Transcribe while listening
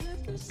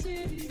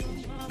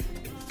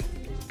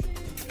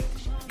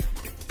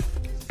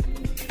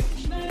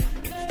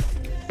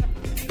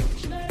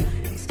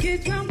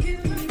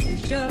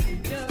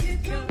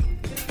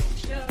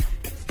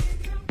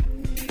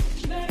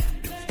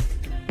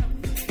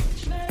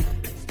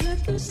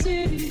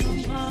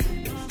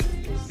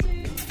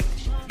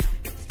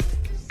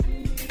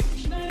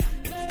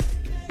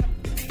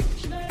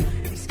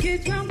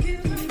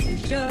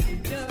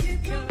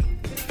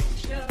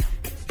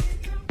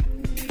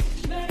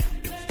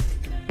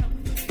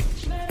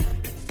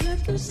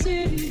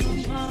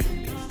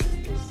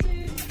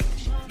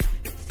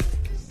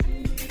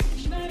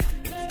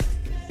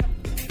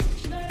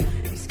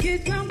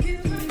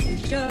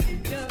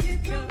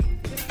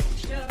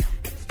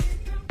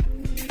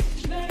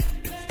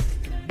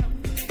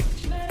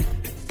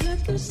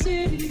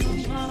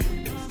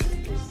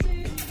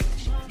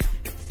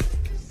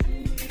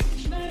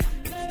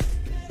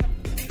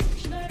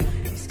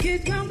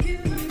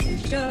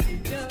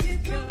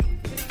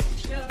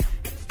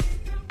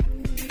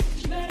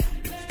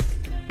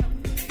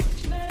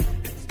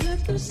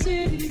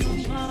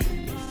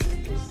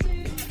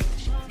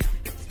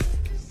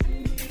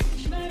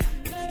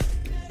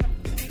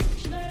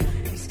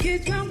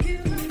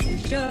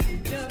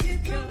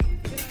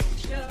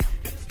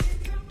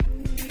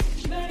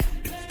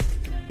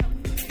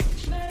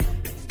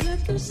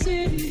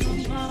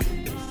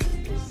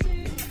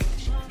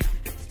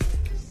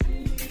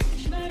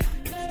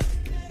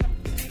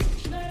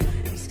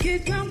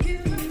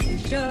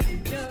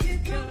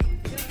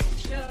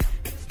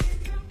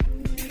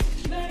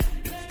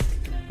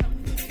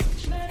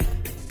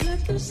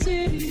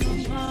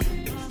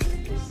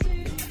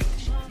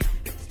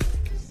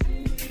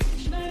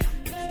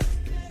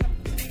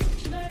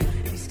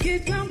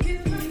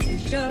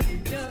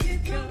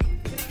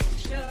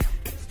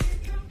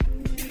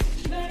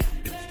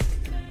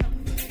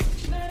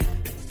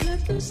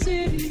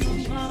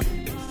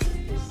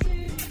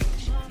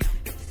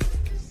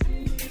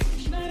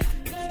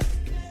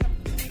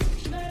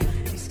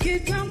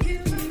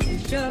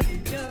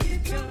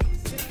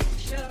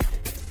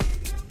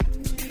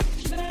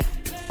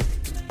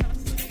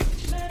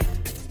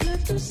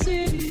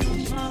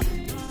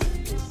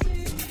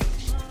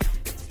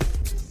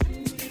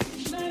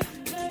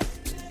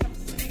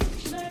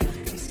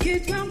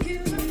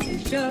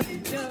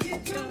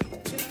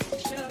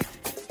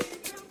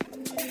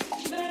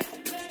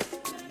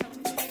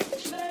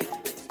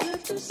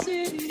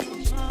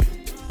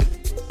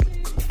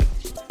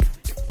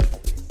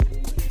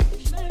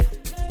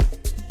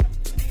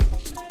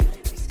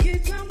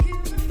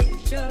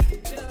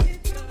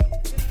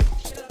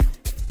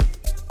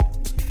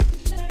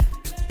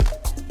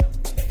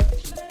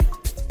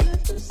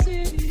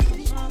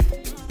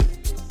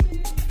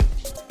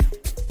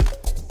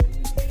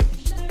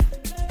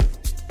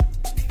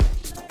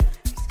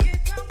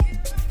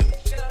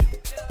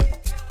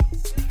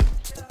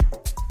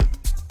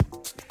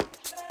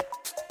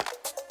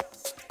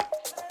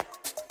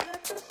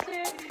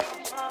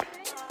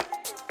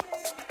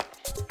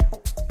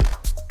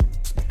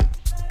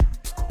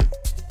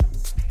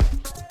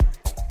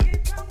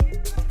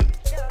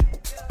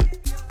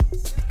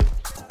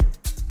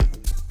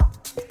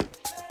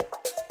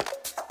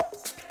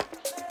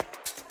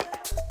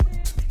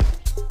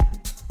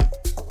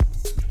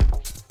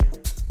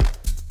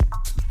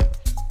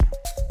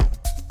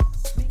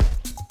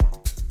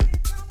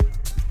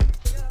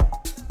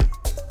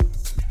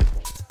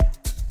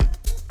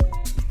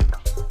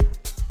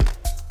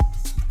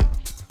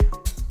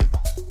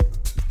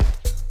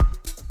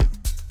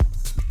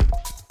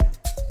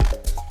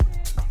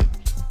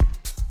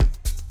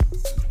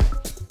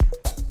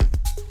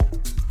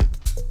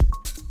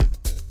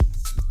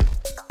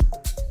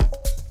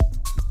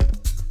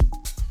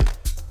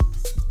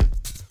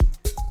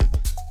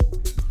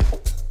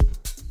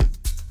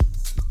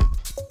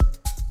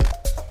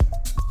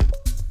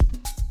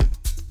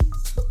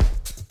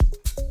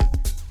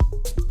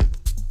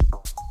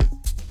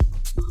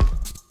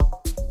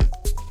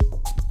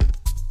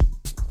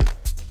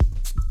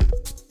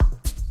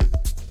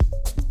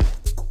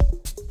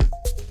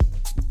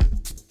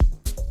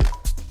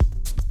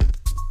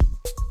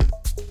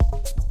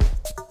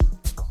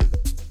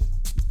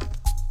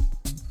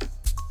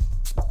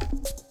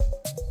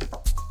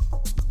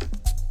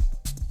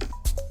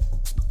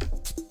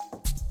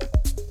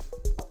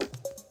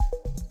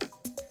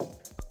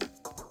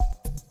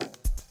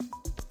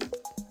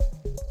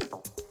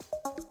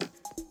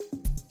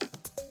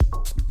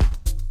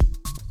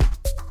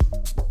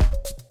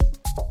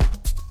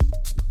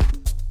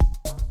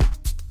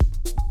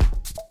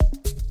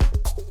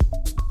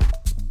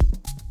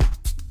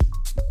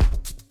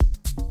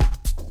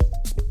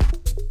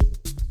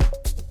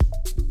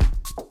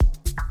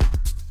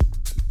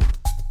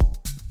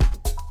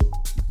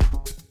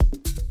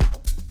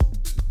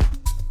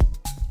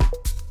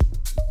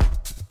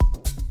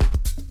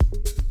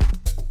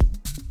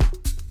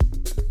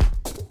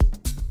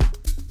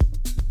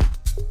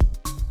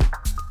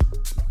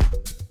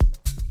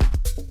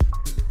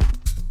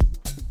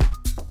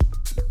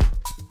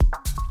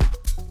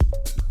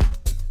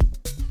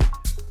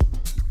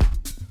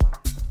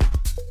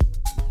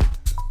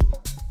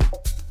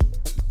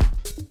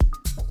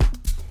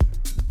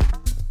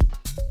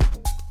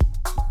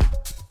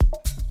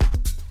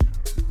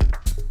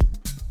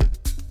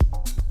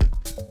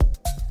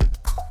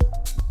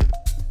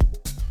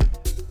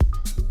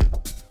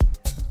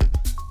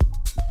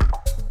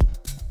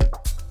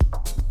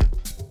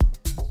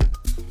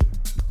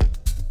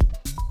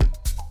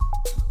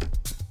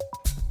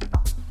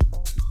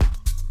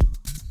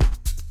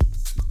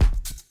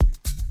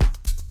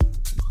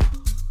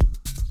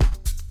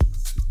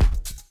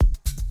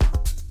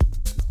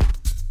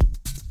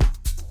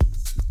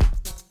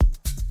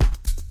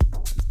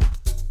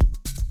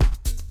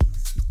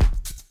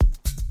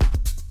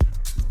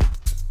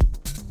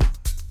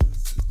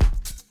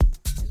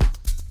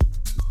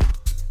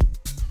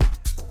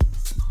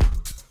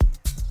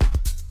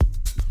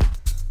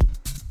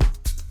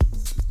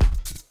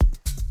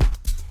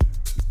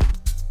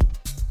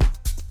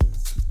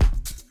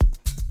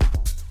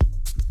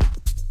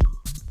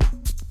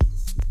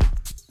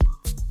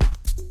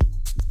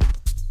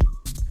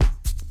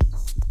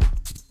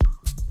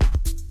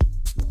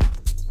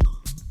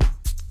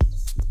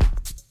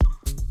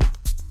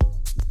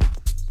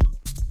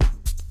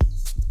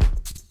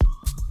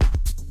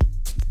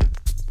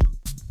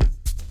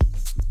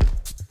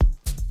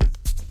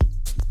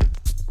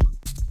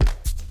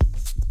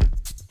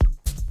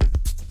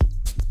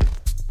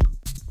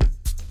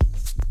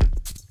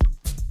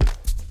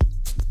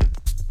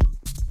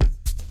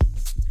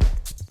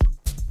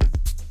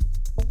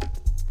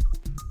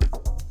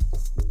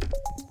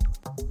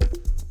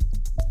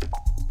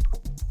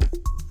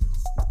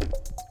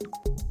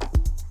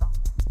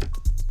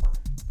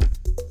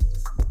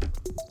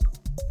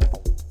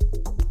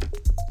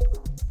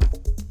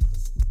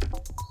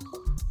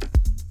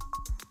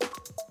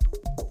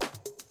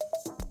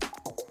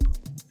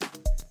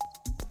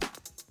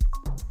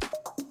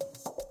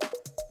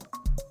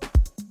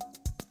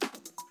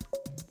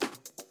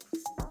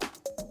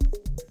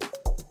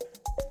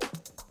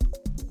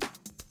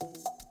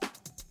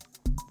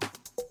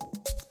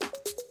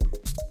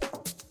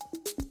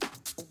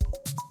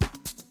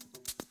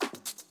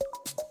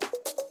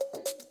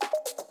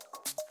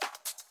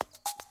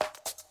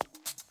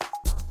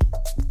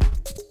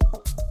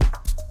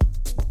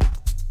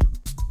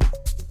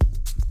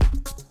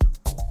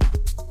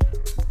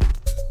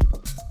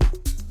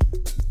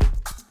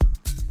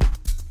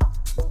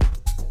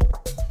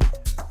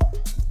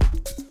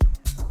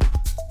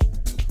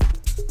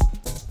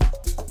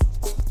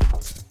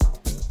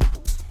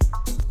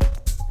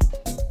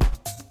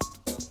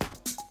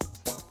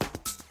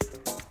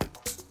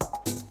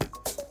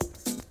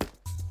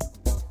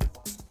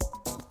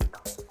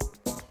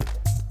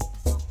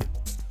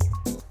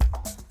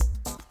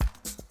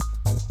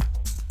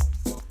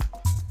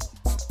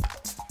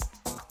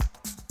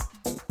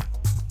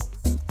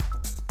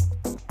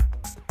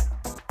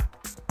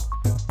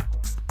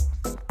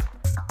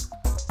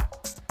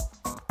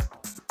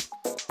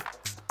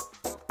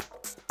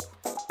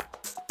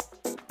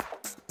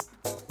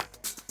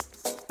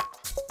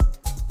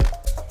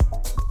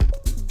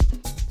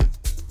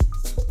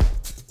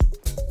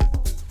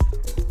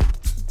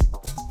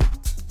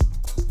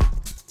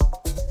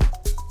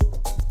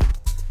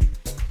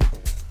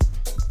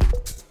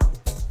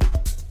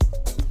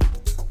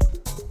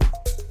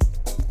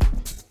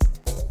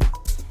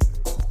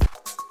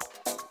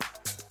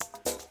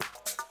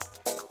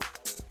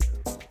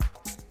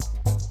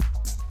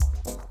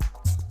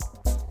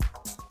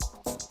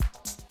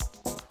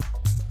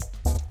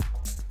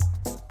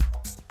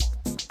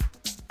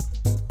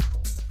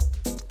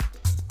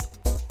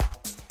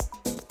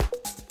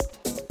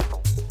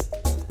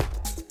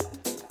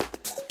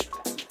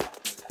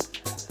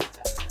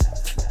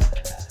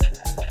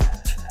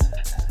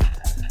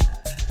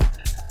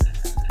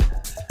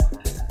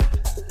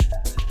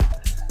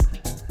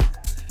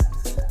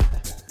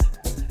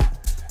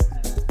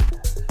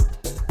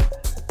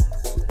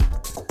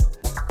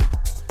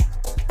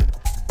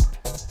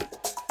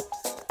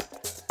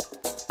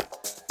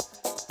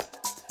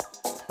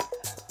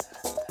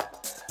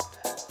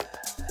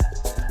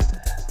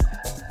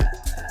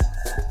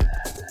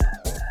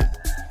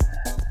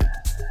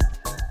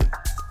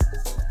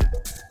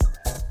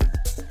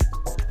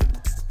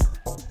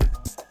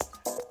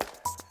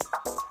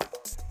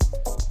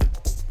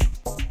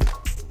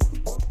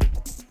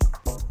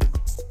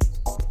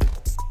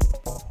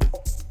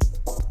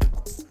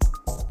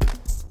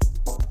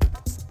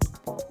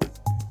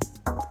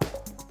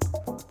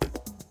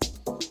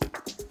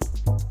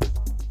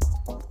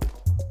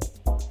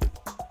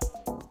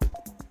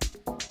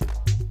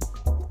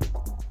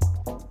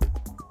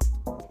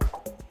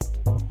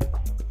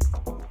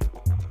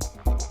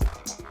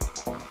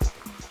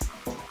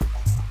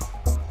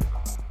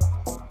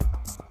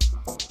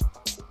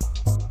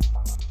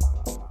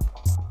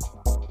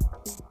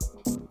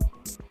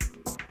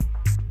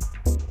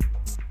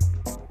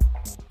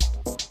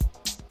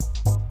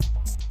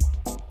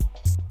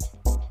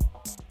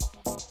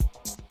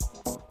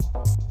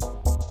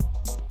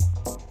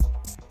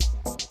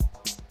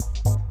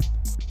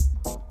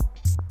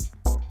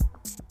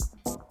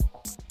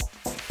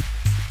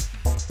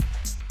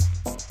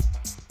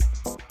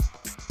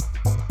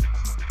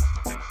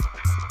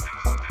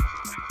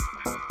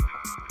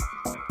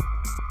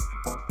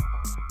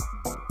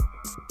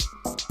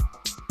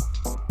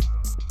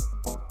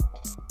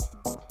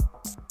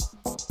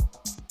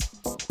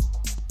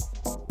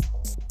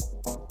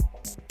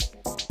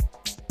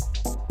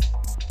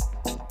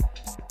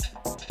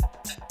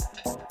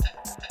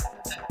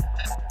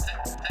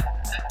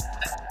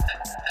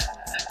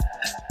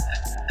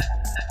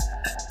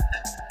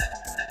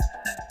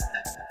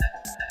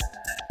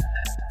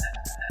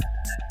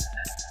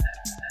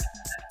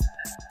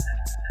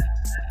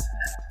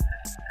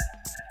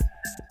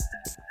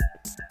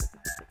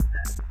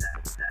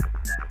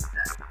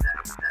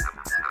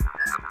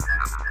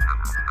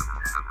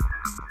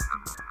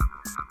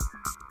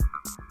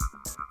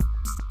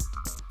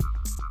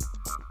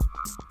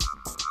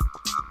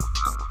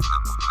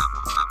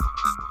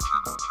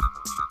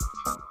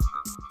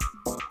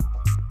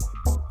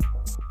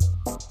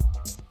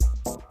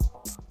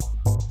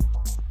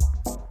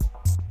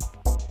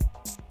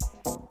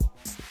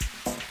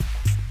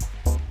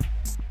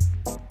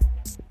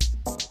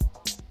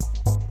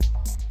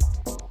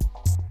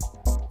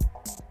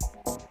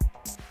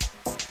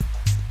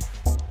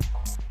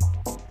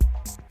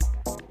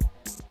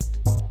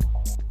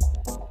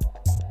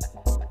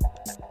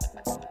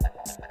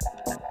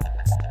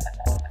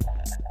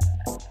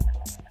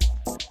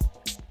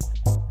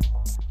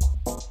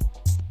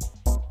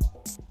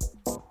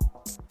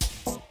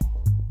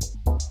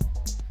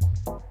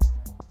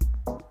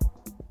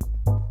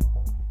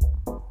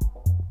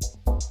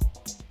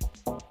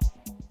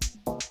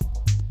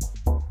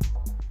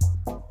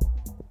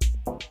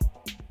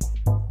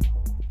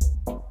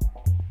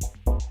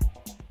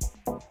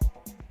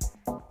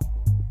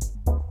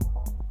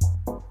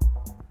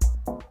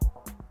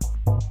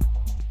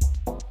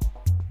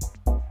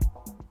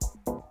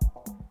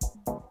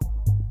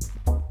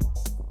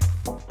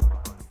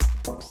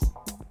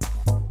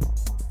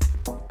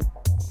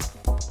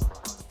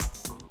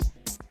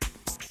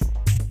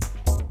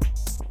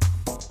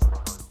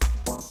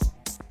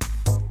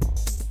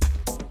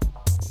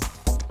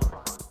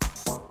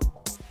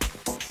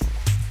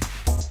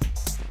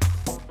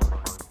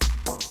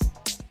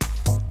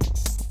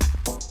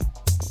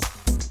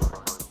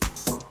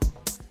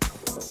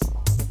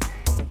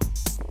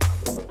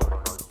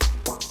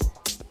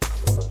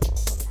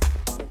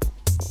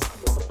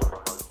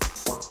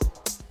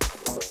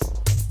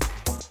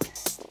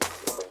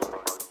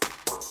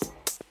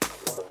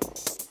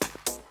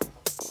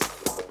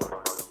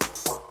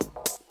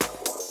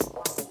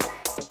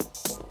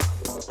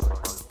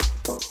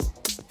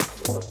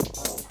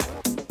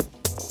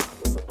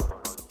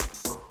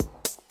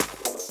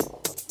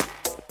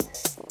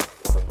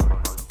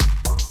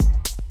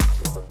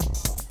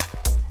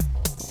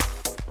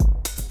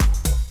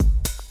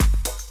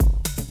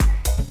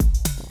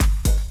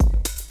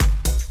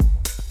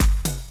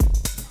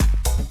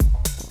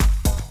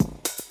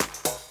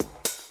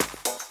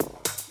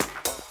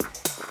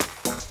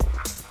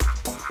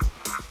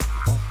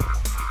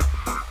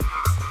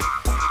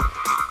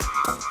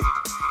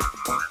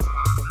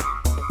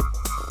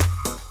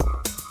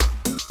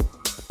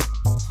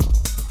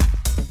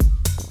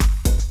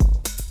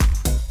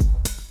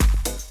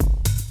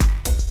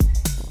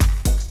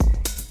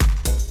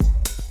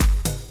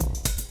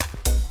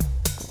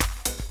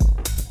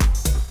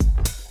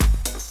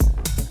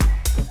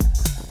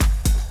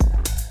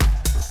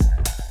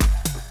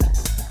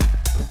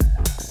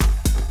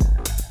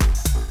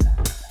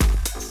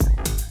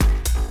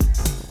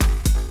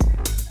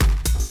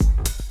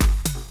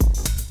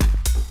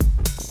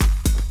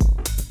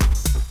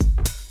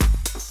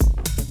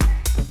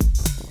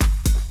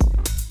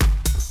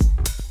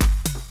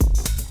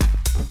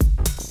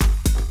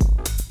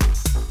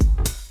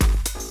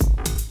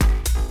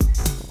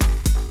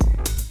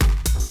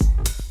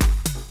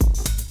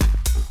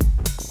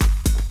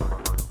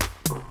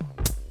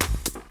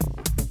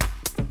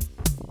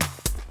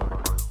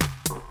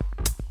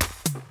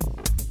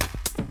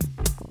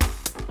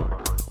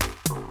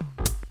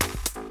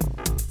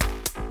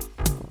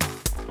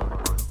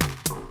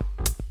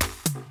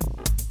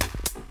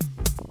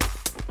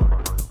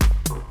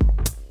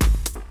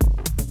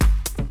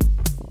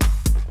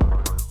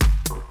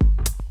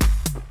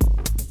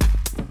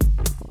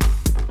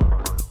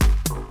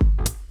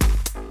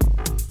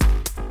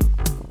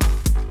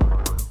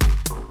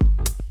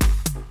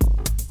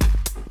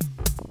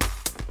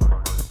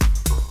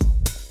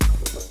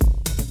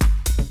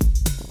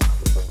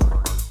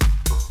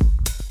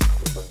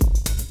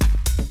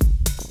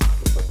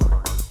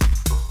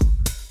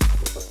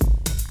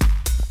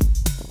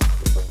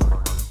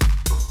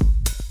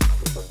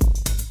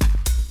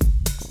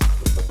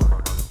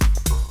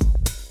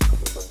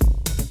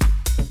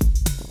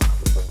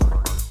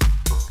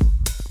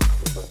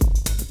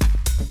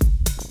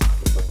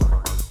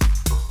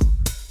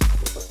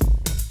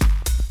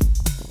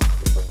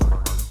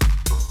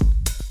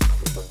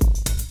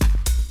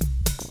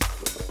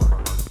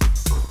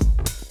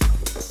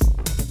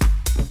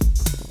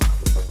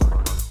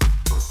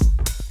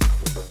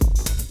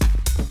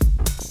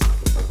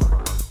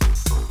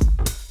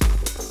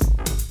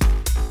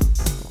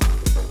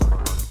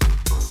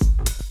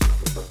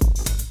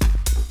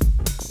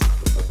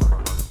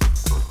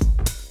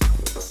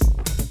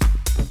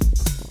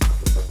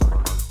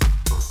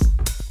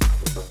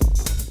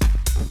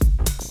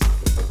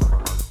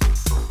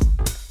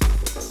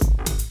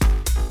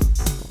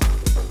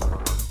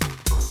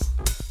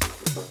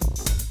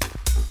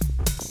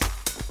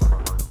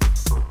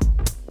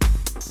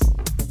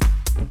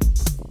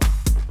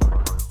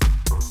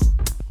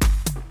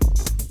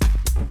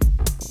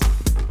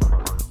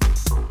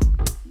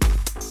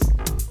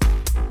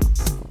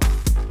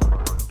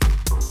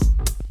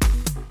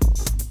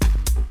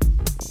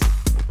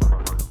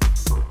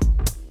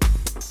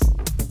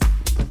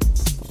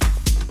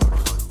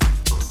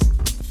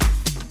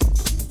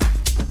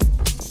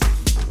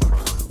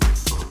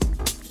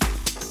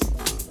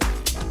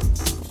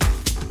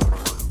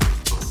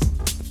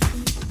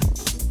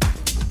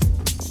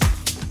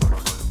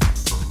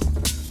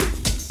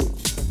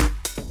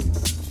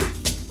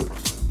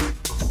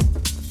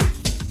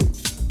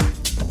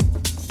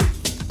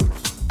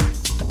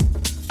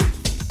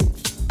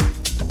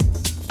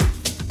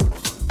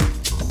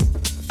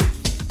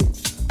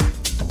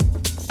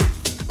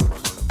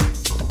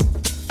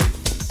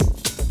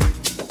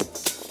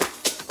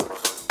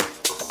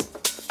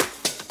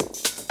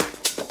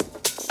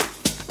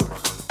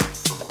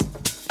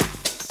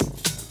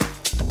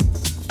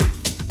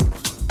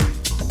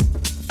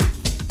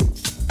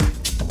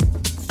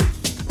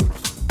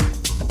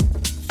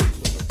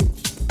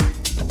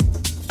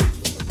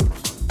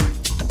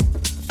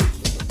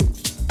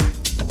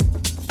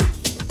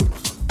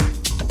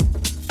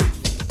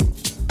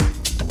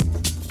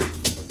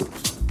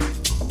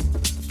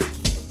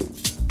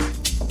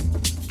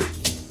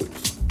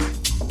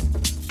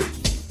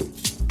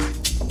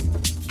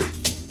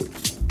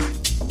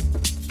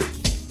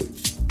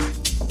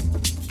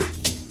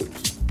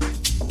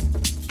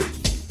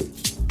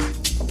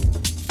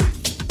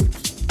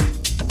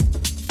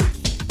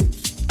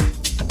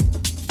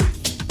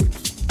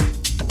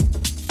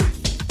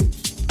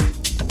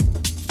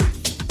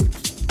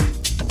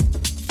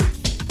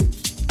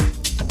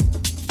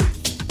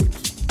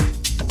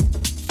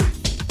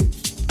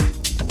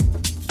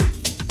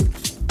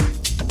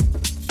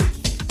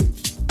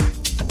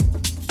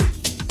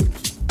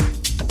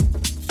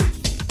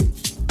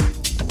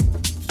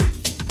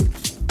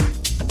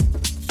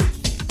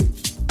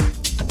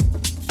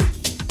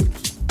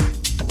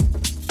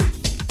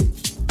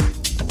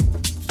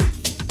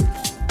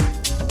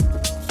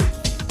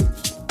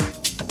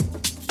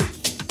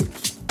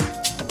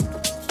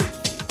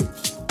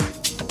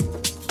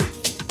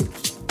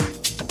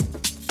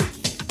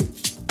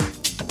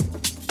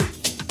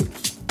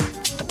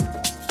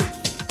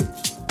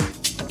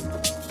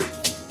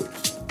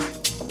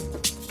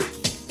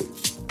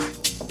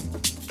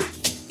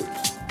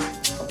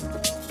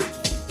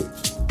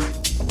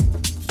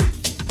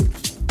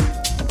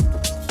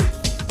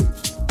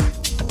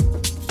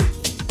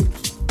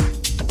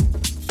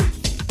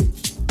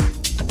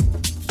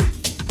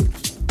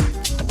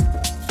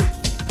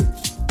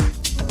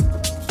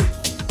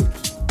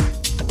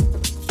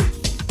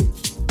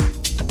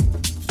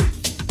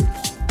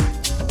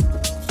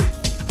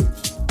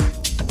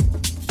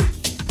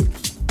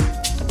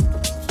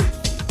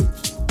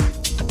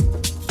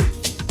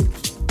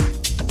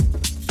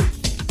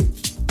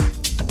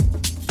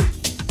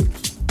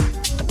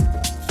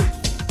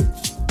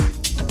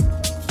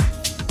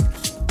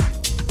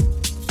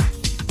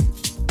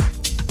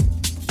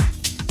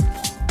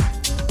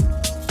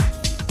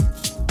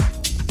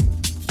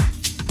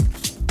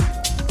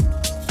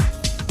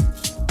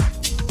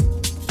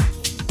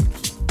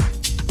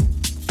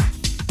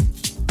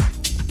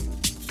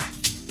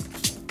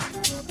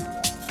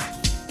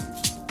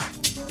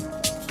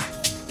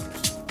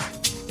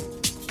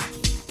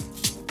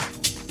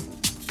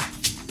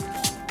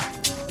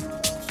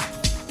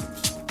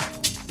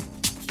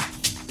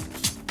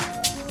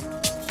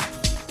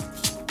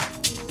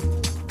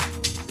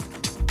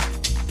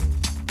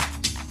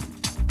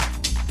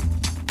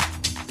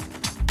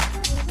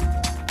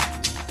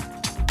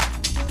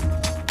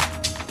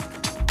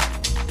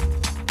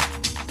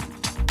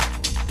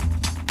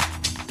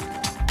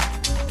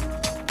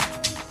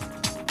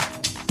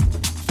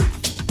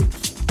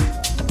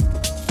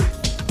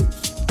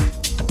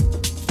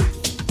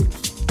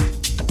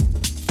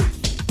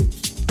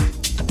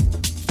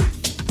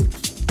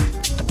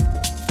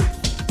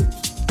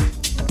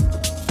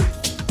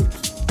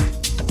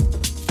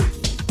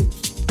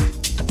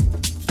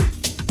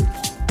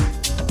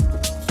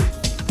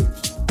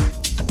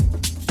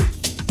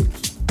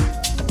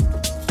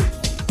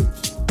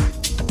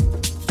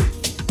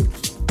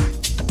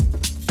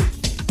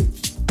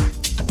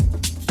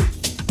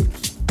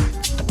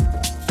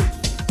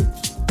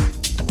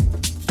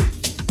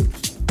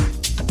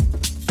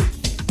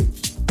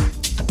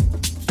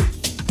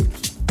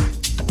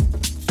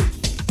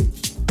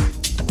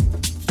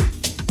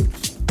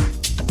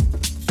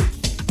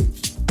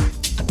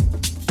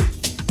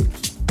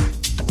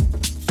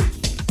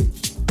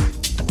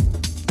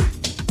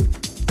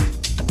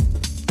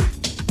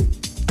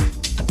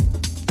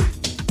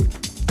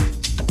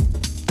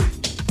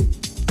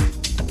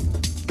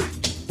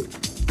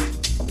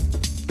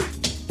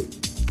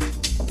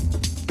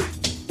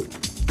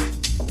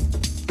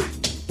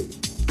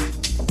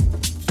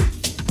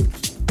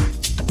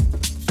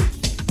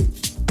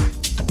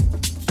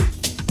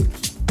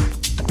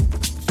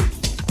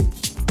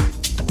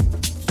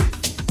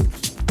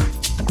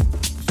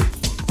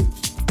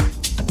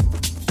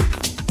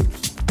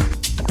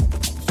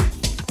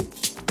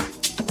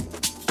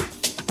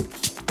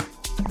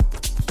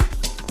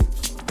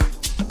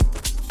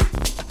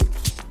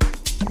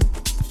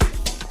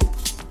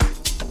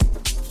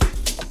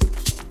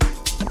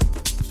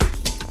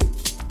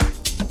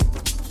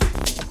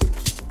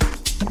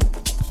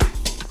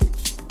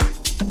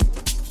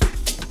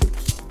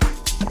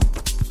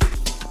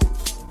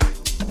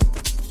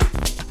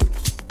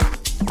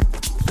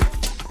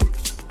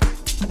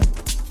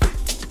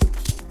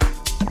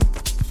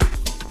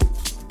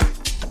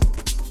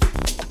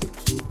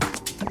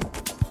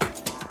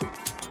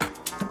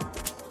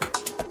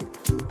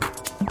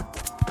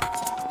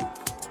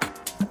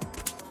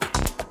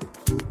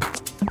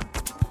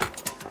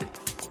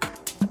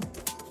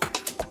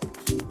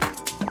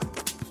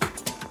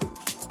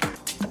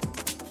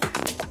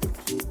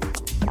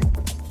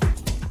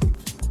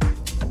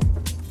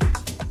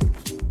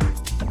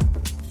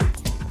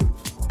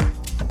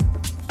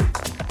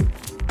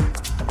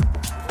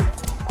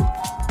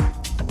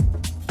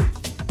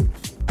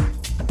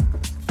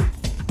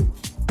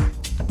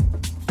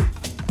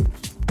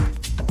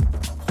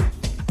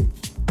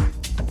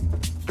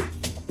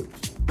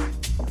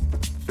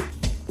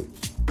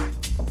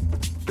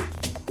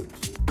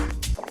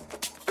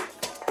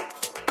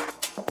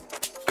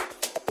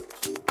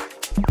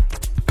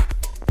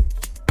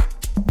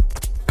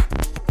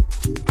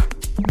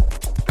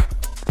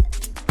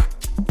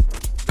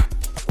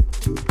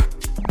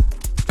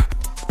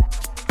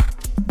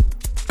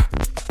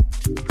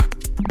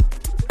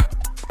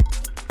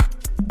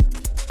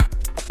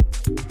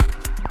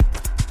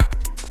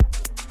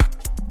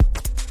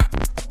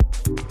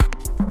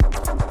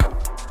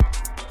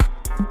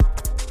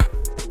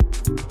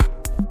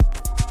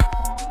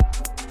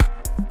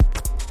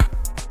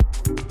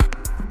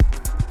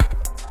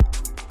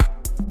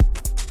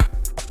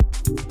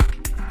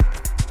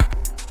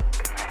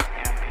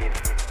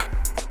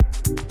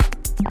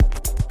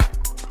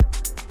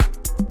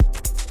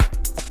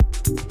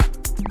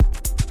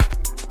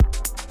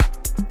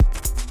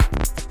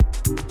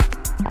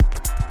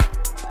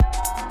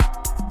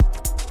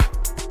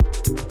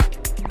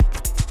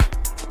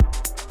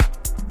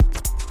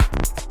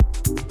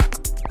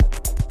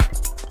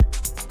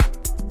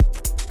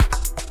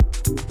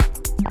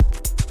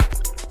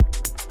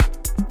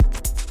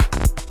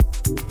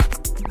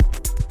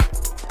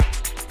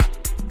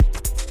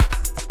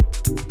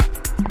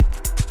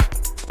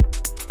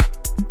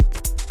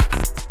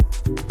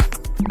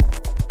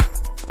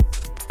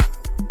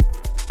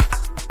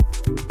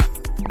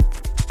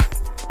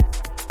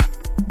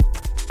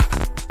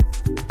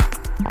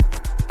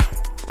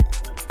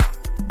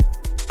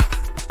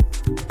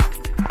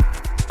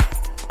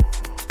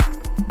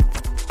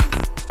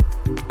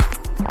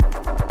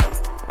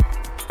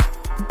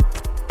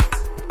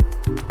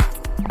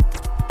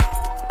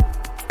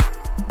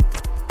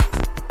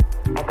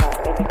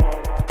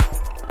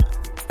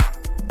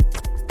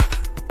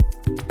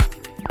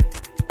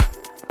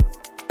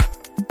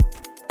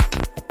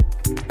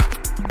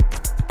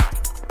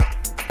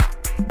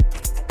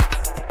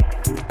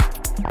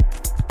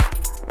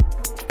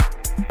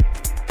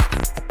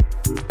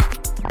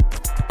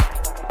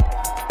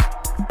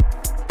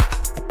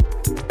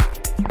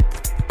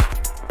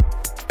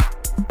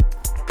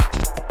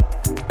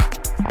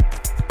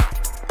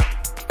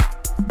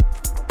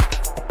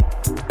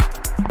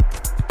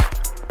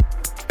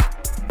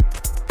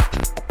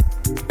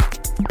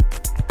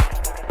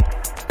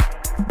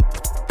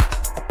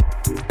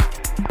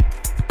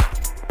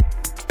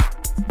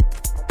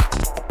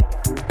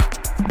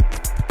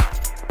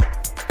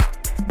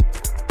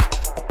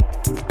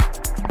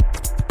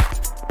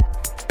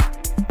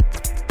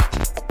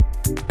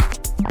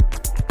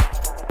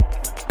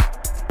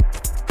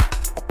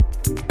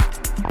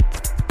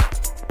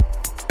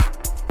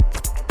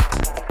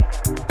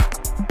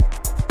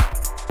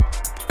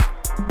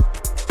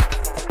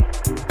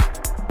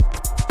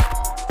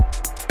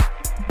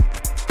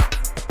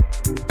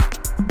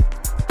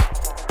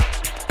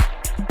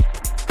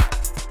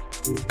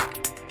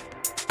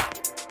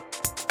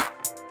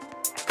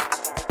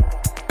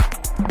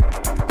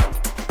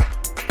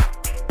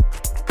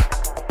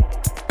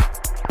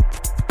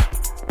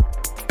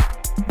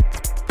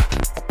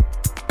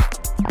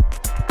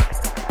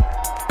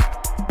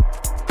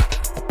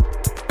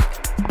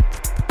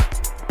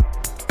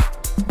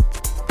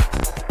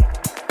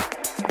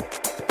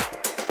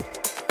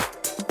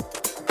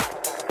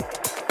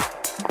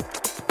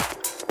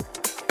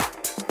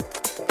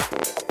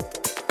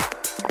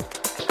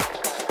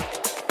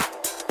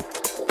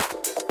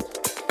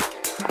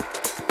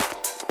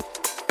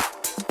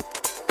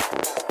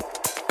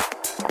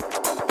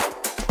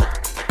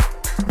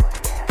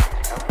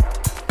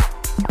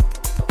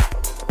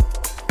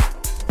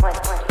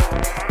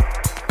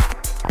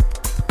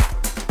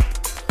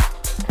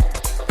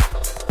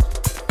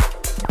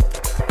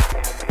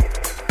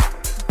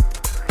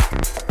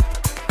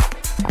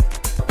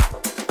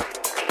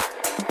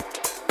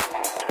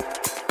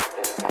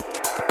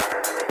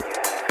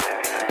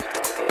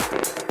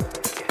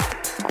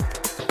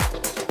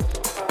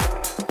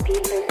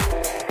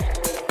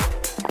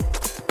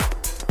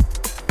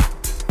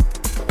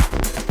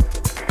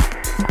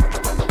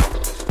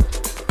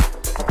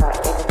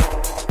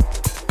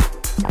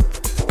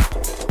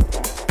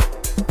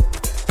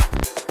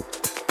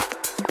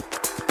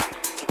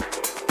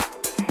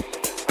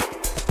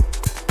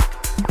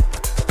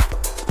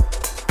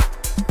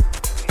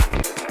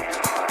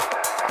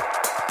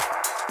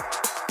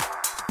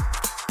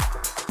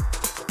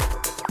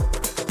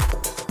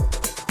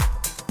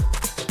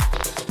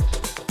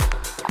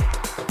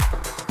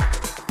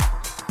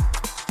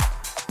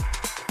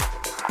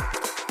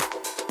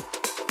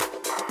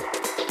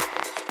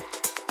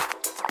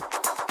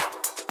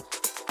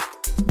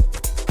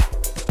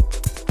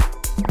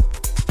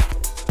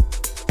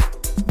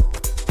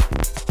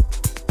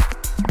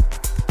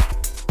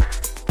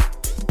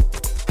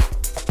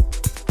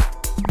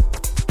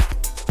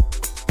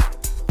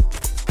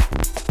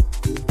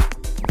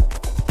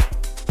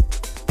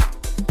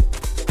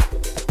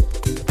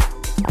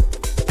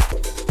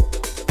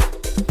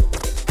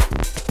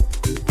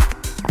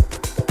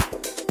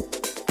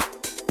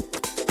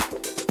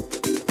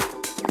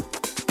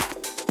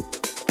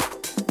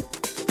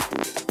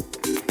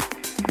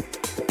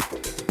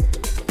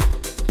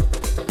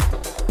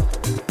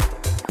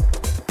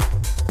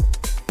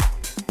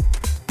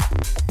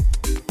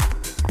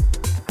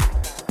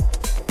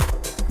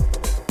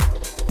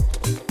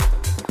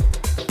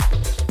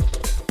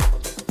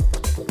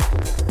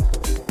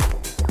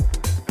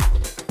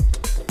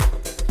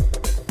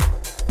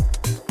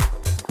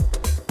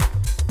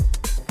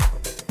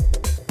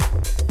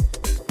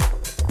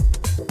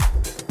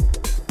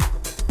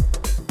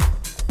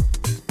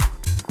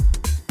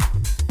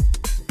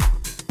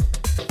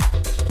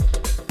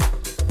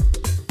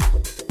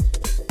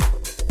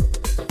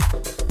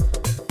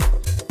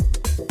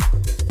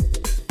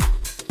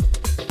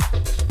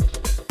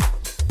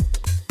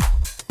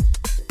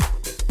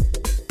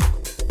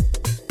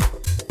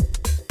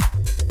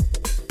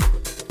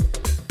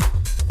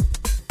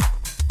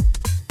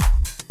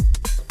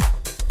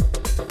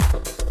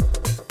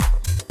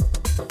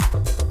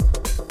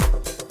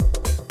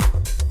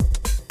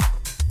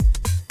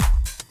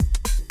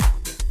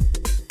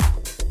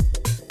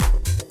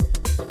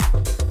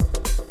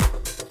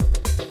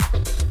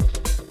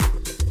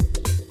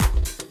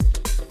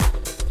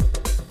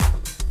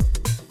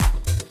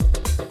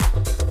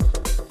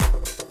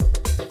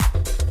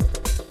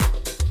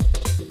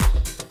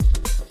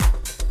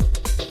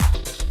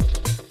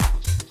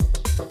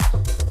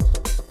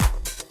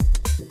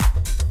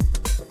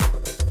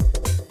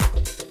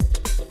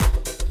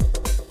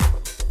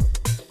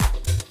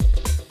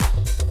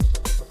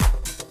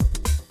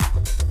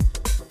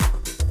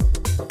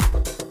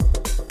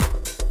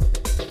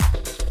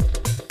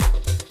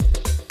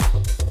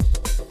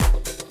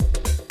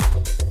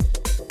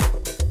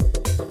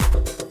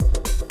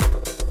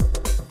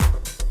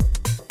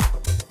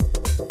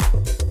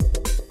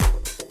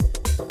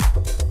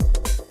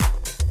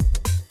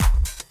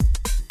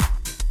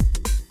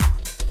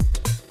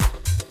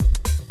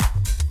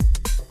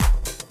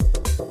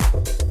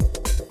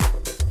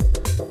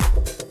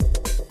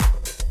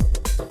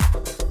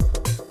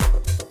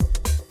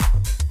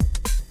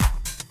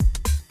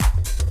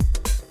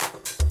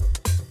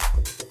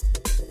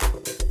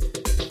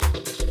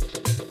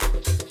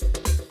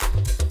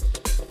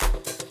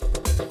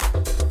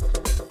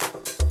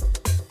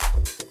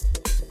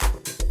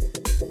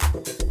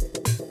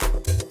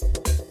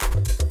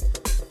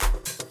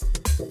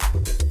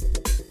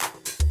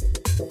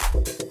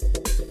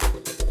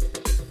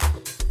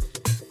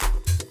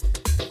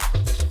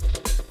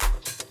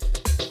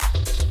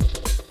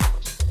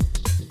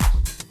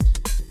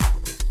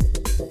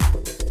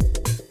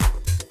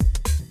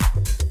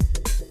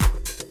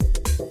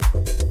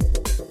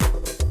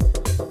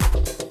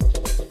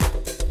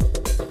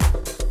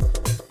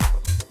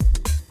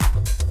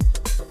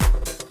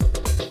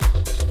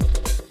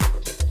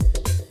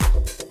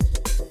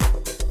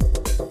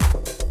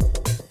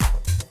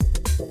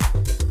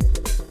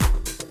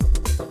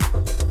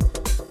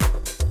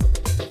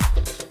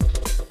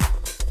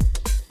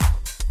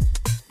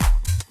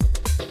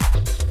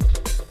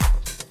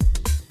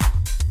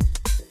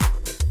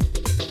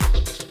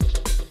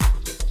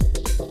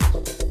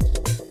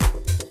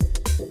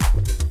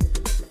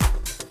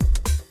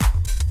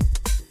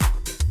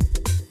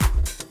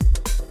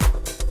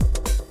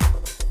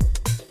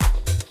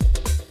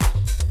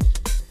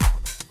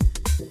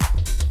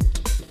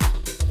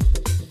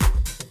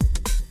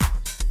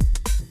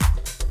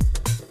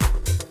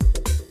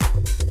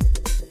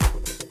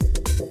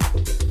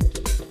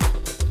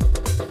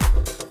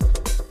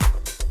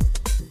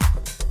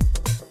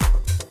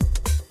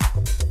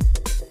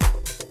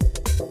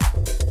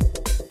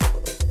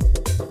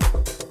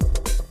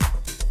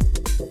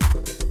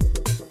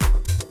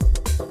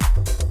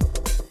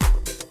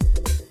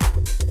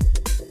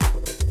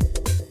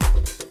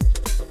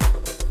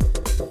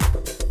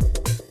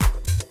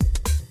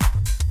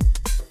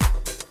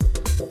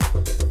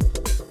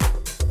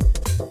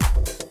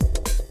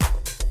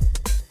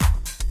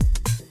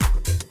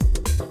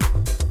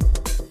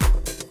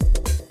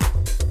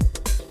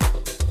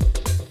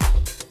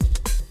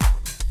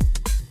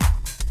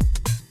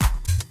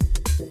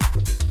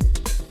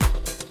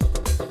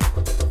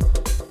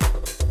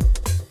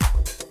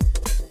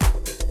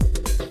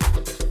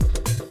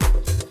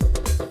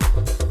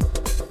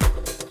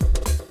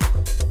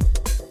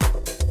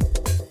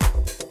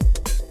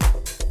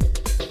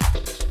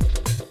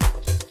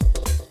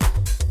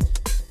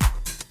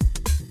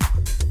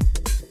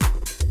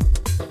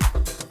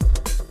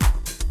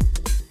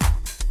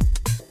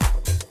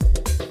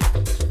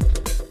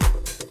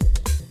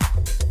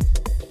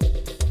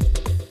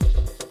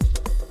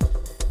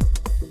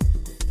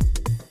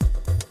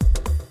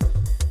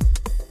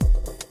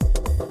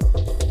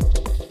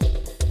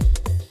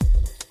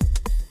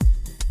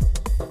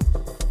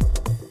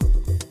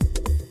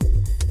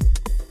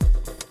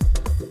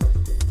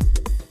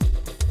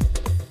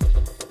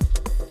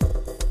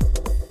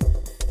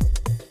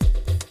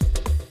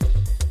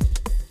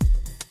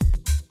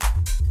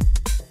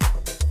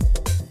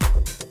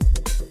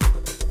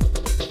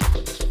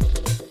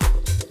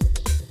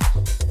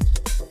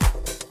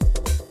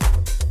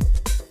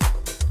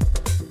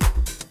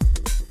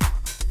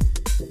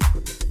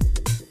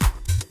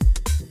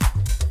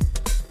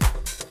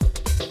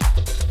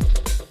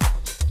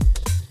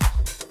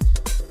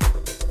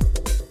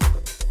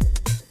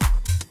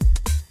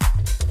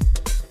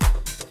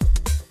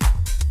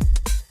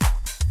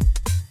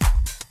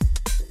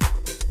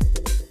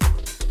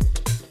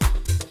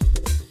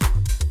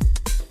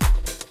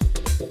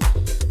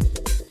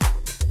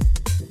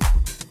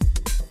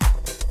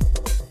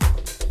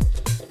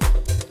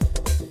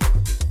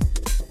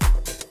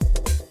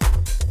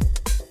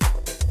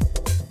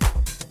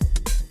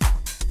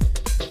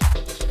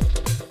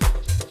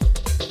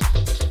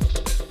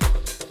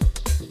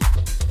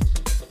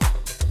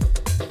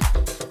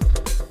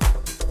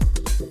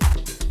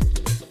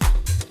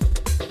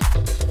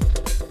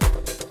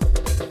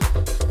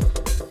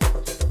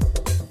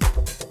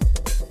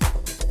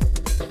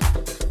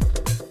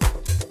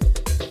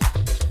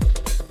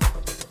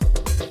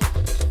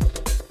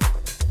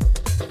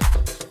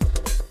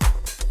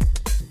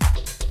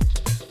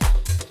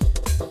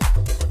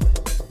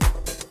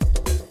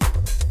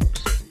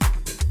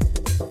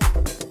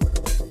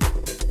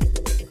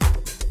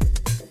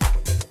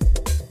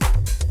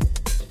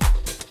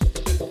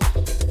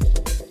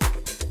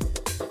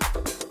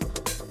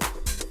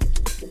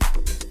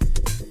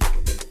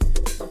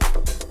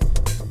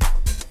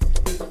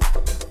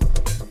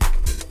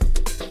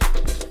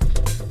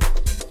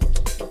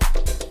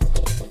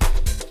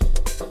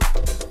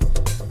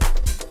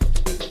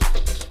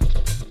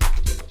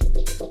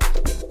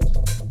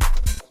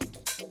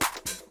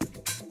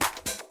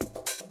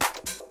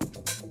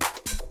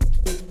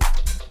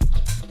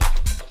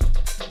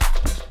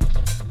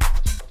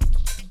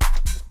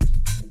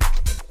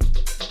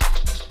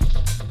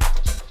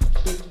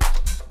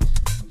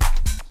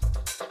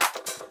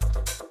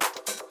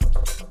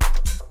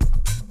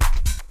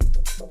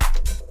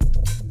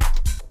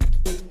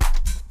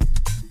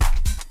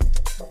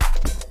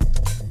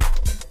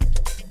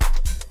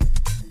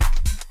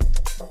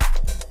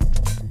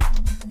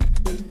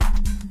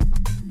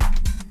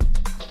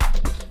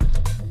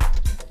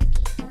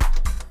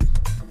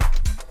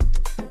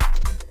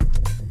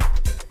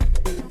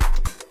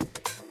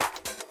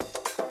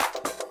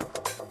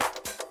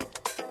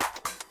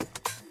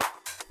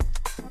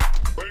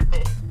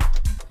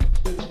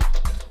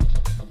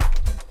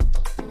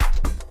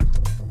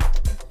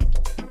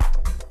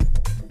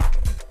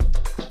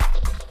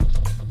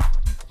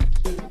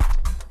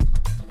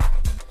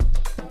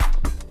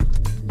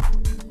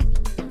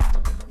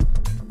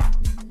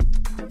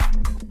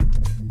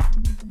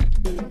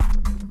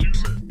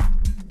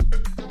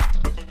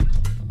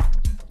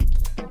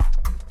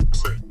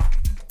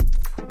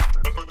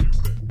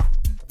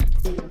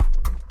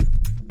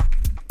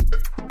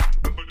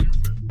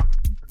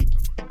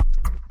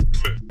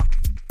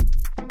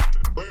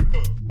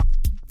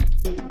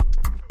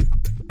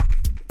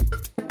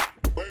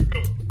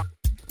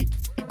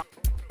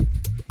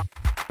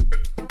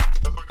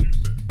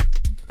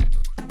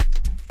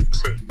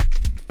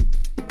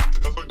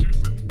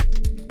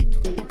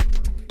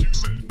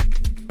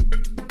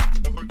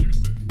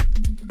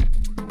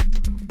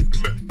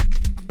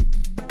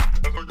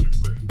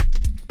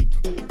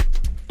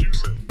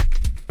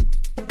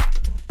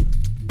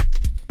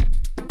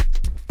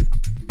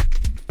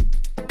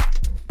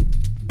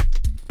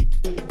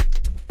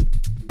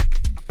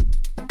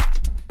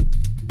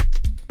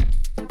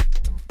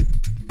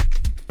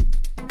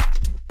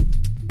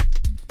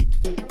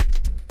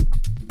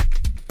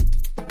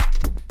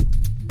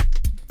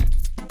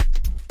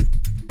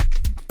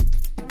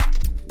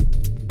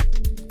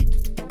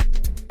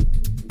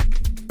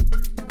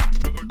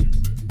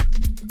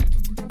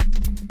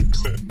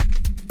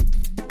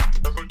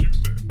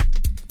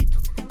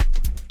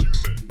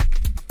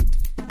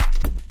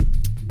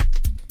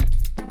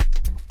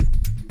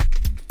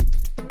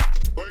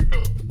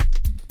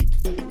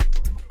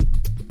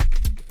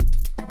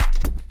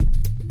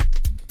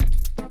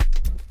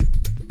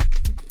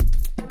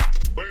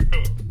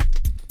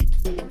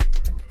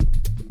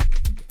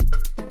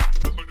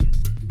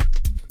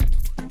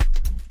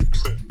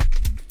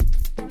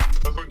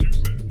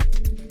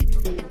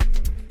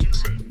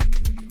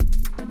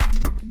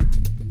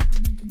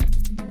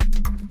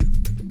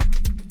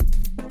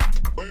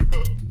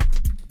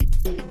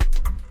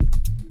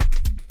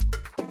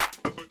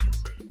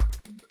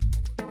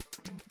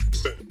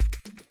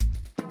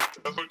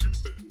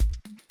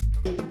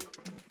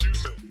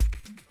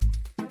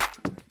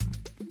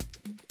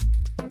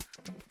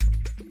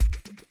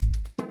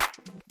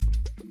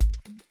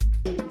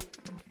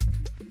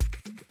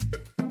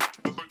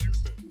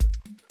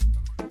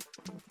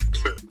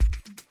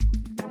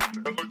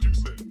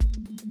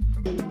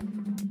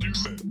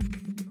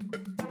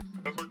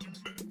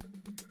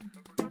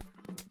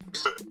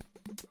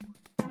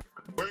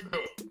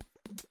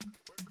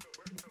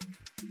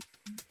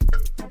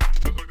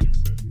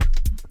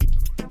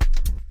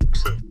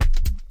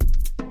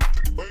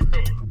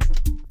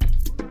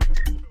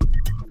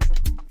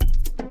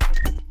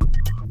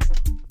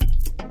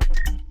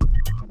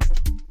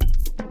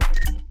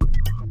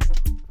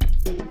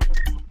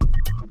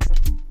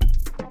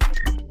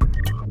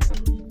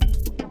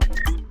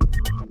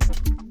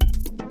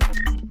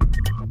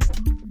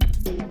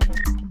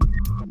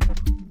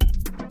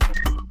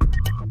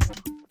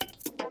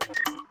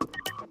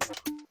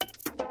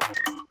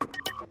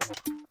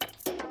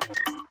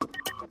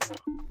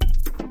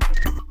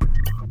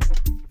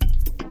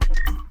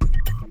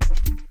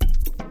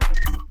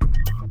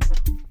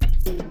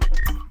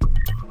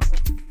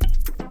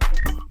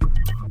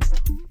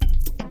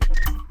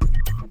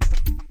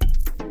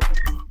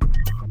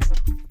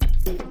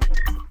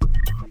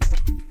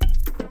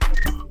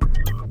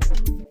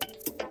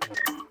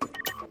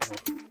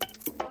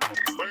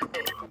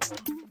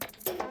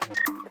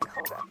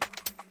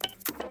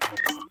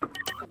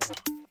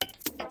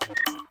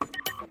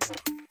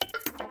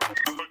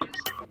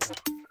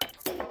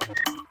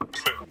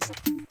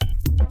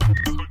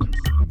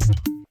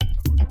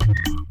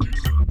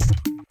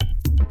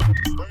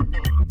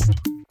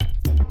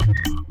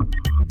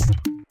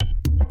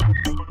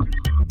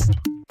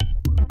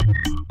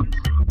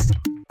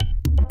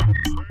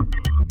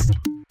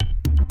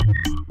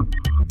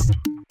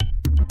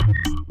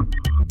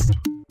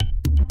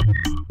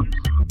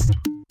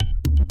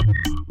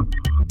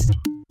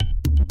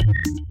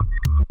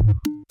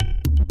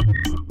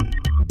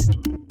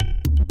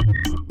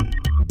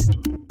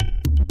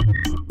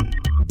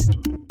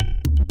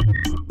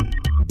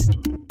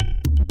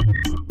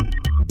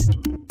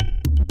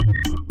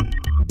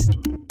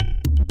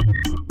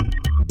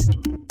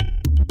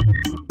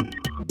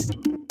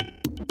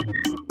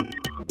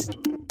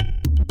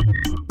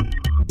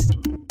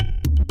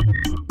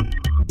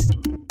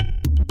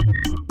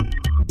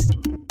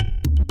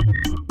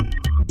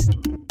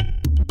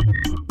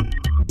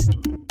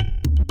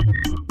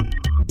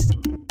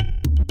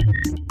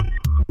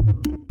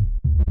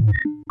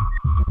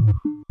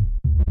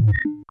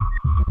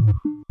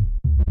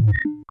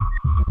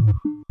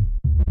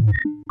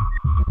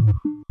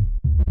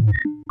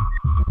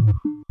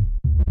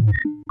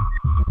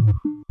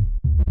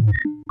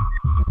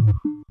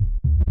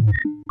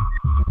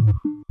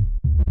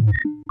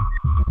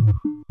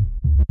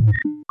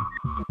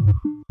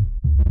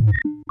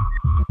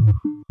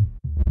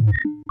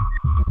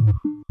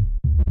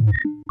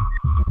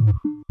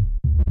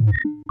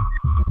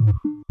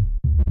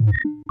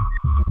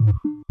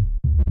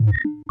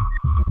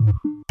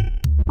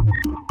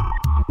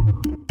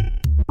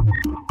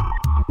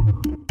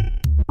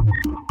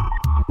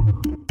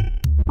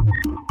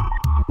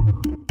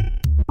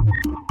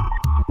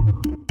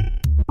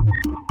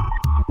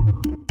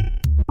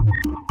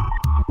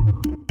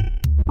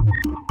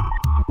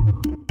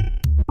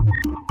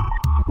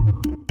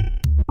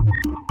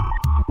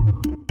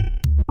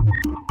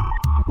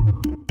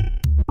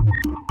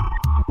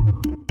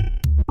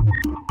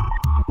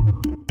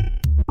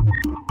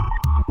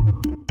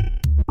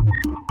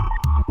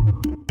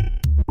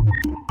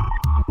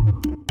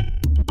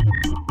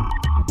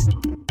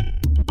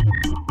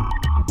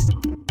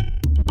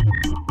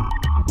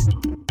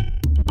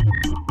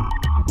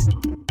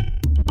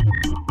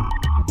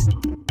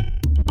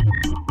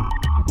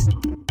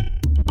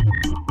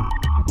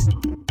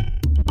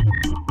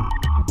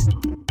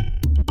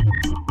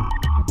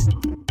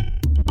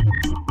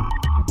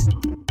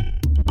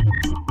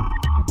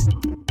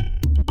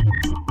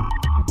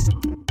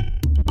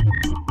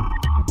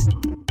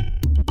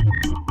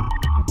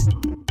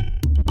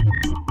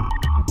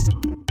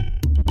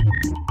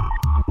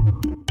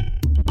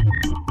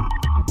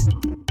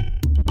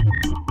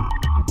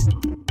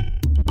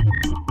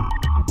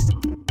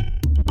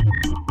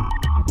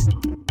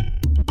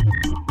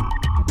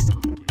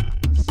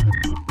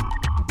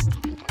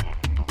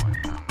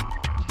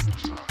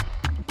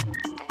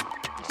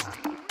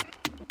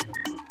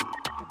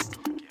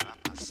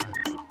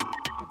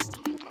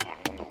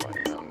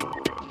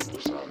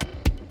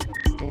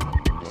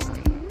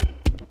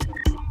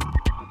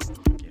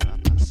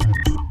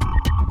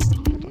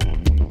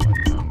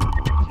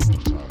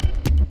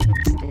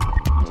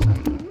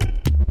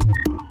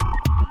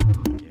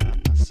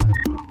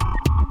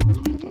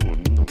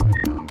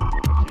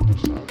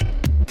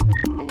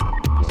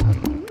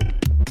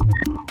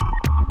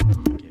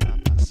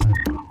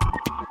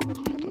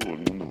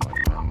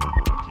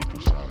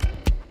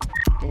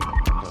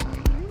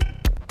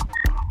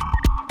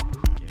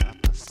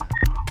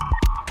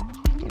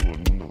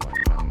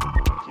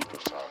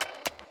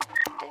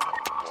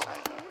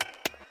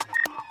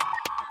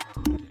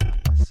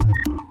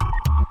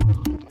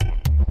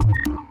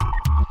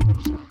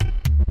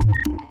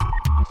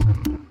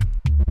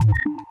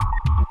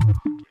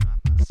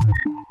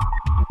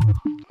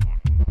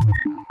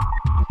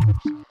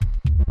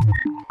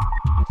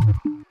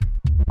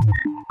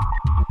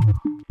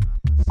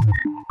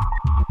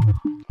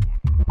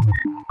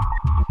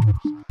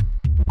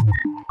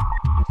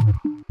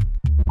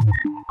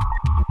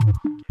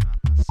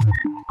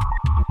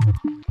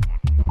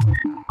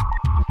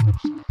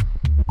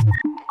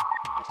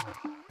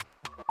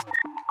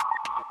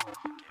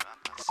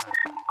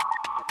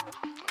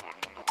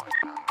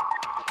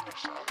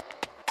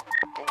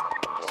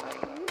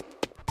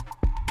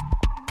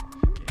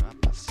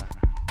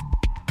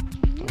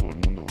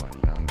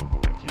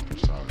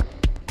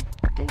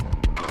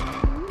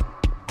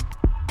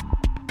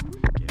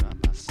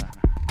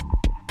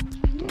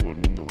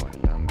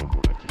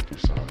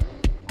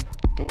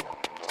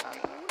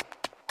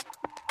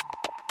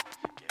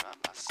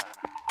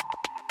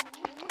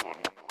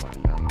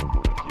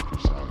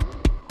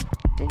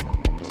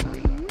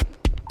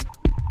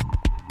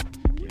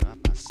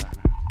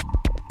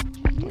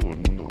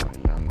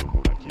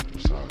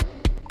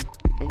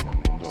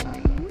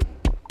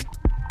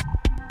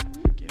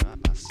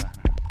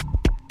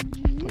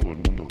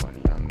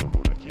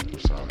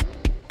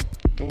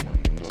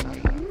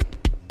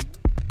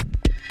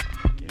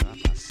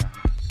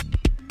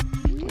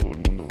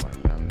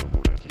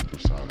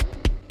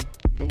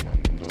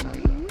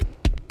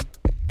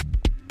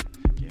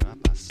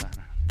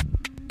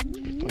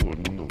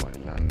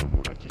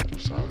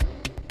sabe.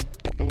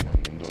 Todo el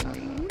mundo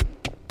baila.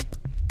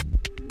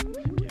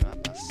 ¿Qué va a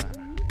pasar?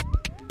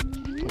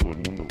 Todo el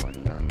mundo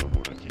bailando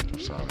por aquí, tú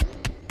sabes.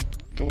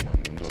 Todo el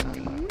mundo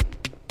baila.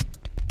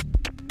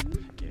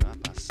 ¿Qué va a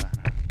pasar?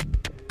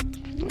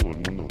 Todo el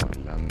mundo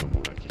bailando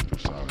por aquí, tú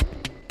sabes.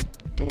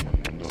 Todo el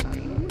mundo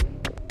baila.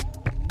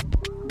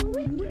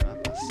 ¿Qué va a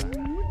pasar?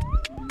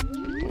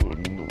 Todo el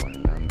mundo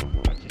bailando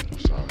por aquí, tú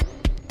sabes.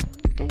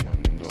 Todo el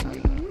mundo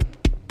baila.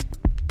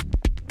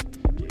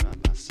 ¿Qué va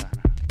a pasar?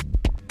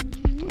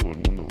 Todo el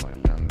mundo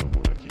bailando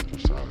por aquí, tú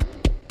sabes.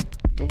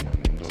 Todo el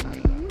mundo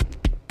baila.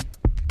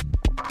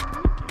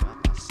 ¿Qué va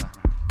a pasar?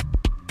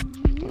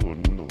 Todo el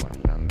mundo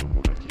bailando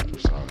por aquí, tú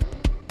sabes.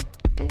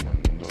 Todo el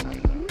mundo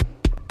baila.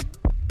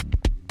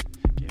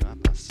 ¿Qué va a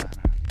pasar?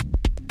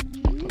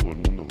 Todo el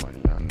mundo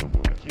bailando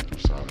por aquí, tú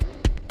sabes.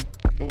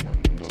 Todo el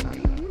mundo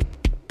baila.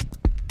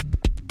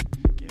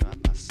 ¿Qué va a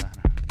pasar?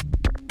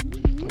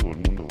 Todo el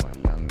mundo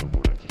bailando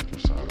por aquí, tú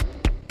sabes.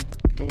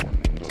 Todo el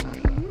mundo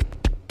baila.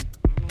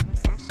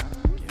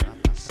 ¿Qué va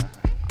a pasar?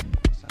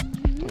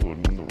 Todo el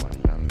mundo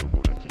bailando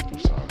por aquí, tú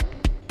sabes.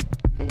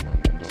 Todo el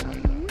mundo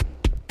baila.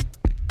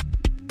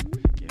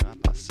 ¿Qué va a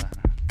pasar?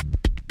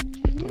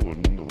 Todo el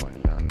mundo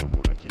bailando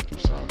por aquí, tú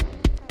sabes.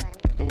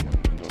 Todo el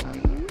mundo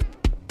baila.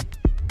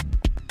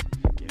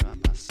 ¿Qué va a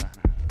pasar?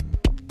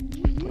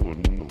 Todo el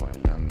mundo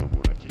bailando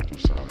por aquí, tú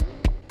sabes.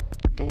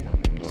 Todo el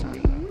mundo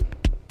baila.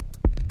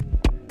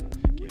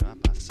 ¿Qué va a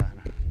pasar?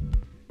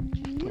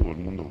 Todo el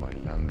mundo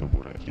bailando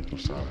por aquí, tú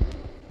sabes.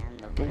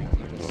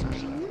 Todo el mundo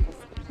baila.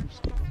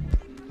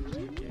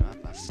 ¿Qué va a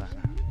pasar?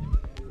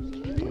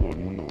 Todo el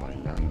mundo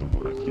bailando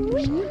por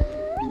aquí, tú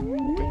sabes.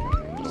 Todo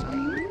el mundo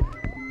baila.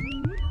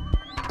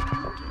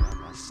 ¿Qué va a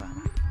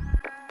pasar?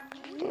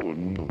 Todo el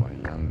mundo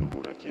bailando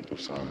por aquí, tú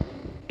sabes.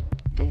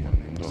 Todo el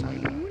mundo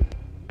baila.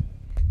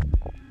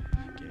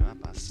 ¿Qué va a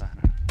pasar?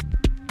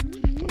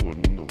 Todo el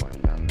mundo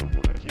bailando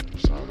por aquí, tú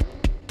sabes.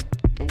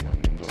 Todo el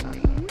mundo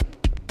baila.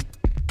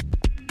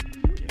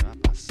 ¿Qué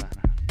va a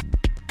pasar?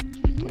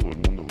 Todo el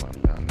mundo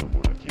bailando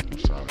por aquí, tú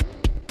sabes.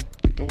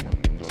 Todo el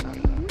mundo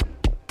baila.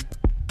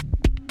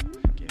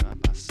 ¿Qué va a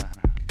pasar?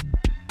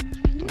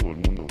 Todo el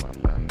mundo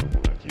bailando por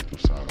aquí, tú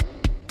sabes.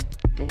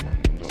 Todo el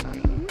mundo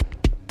baila.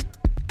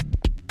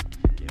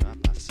 ¿Qué va a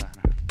pasar?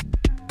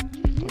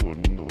 Todo el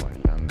mundo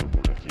bailando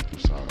por aquí, tú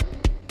sabes.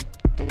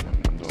 Todo el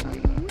mundo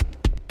baila.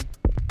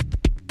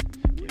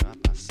 ¿Qué va a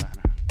pasar?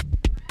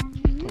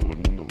 Todo el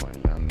mundo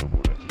bailando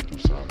por aquí, tú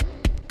sabes.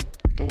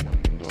 Todo el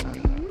mundo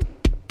baila.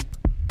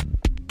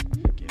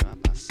 ¿Qué va a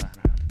pasar?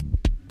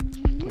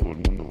 Todo el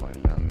mundo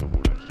bailando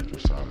por aquí, tú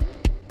sabes.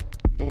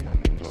 Todo el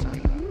mundo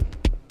baila.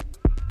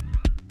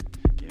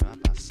 ¿Qué va a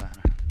pasar?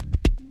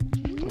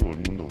 Todo el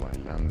mundo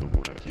bailando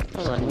por aquí, tú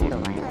Todo sabes. el mundo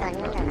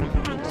bailando.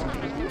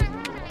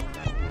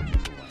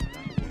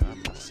 ¿Qué va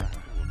a pasar?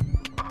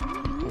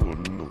 Todo el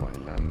mundo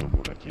bailando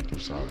por aquí, tú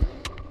sabes.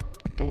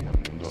 Todo el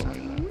mundo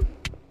baila.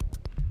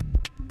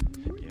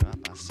 ¿Qué va a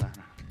pasar?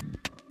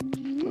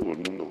 Todo el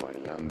mundo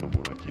bailando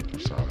por aquí, tú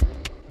sabes.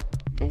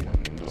 Todo el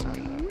mundo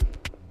baila.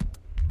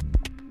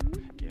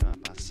 ¿Qué va a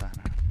pasar?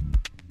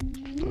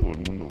 Todo el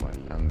mundo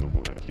bailando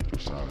por aquí, tú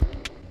sabes.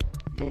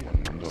 Todo el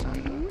mundo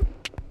baila.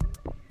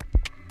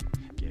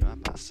 ¿Qué va a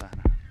pasar? Todo el mundo bailando por aquí, tú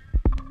sabes. Todo el mundo baila. ¿Qué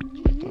va a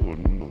pasar? Todo el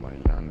mundo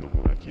bailando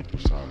por aquí, tú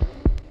sabes.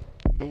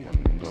 Todo el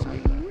mundo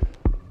baila.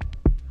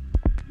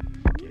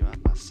 ¿Qué va a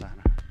pasar?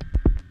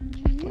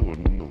 Todo el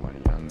mundo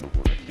bailando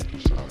por aquí, tú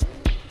sabes.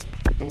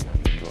 Todo el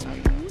mundo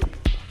baila.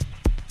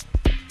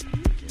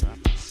 ¿Qué va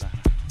a pasar?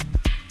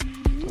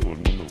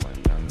 Todo el mundo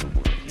bailando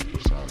por aquí, tú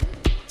sabes.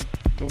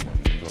 Todo el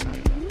mundo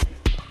baila.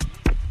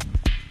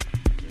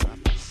 ¿Qué va a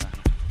pasar?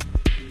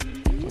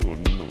 Todo el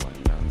mundo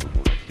bailando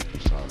por aquí, tú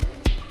sabes.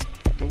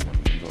 Todo el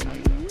mundo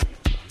baila.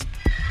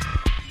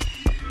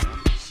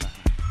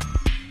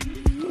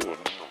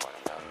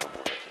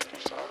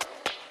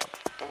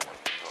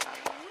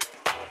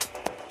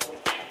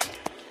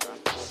 ¿Qué va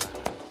a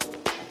pasar?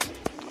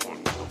 Todo el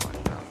mundo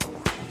bailando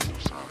por aquí, tú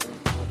sabes.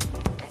 Todo el mundo baila.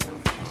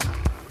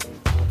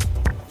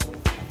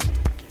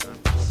 ¿Qué va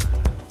a pasar?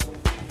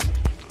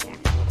 Todo el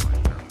mundo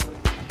bailando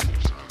por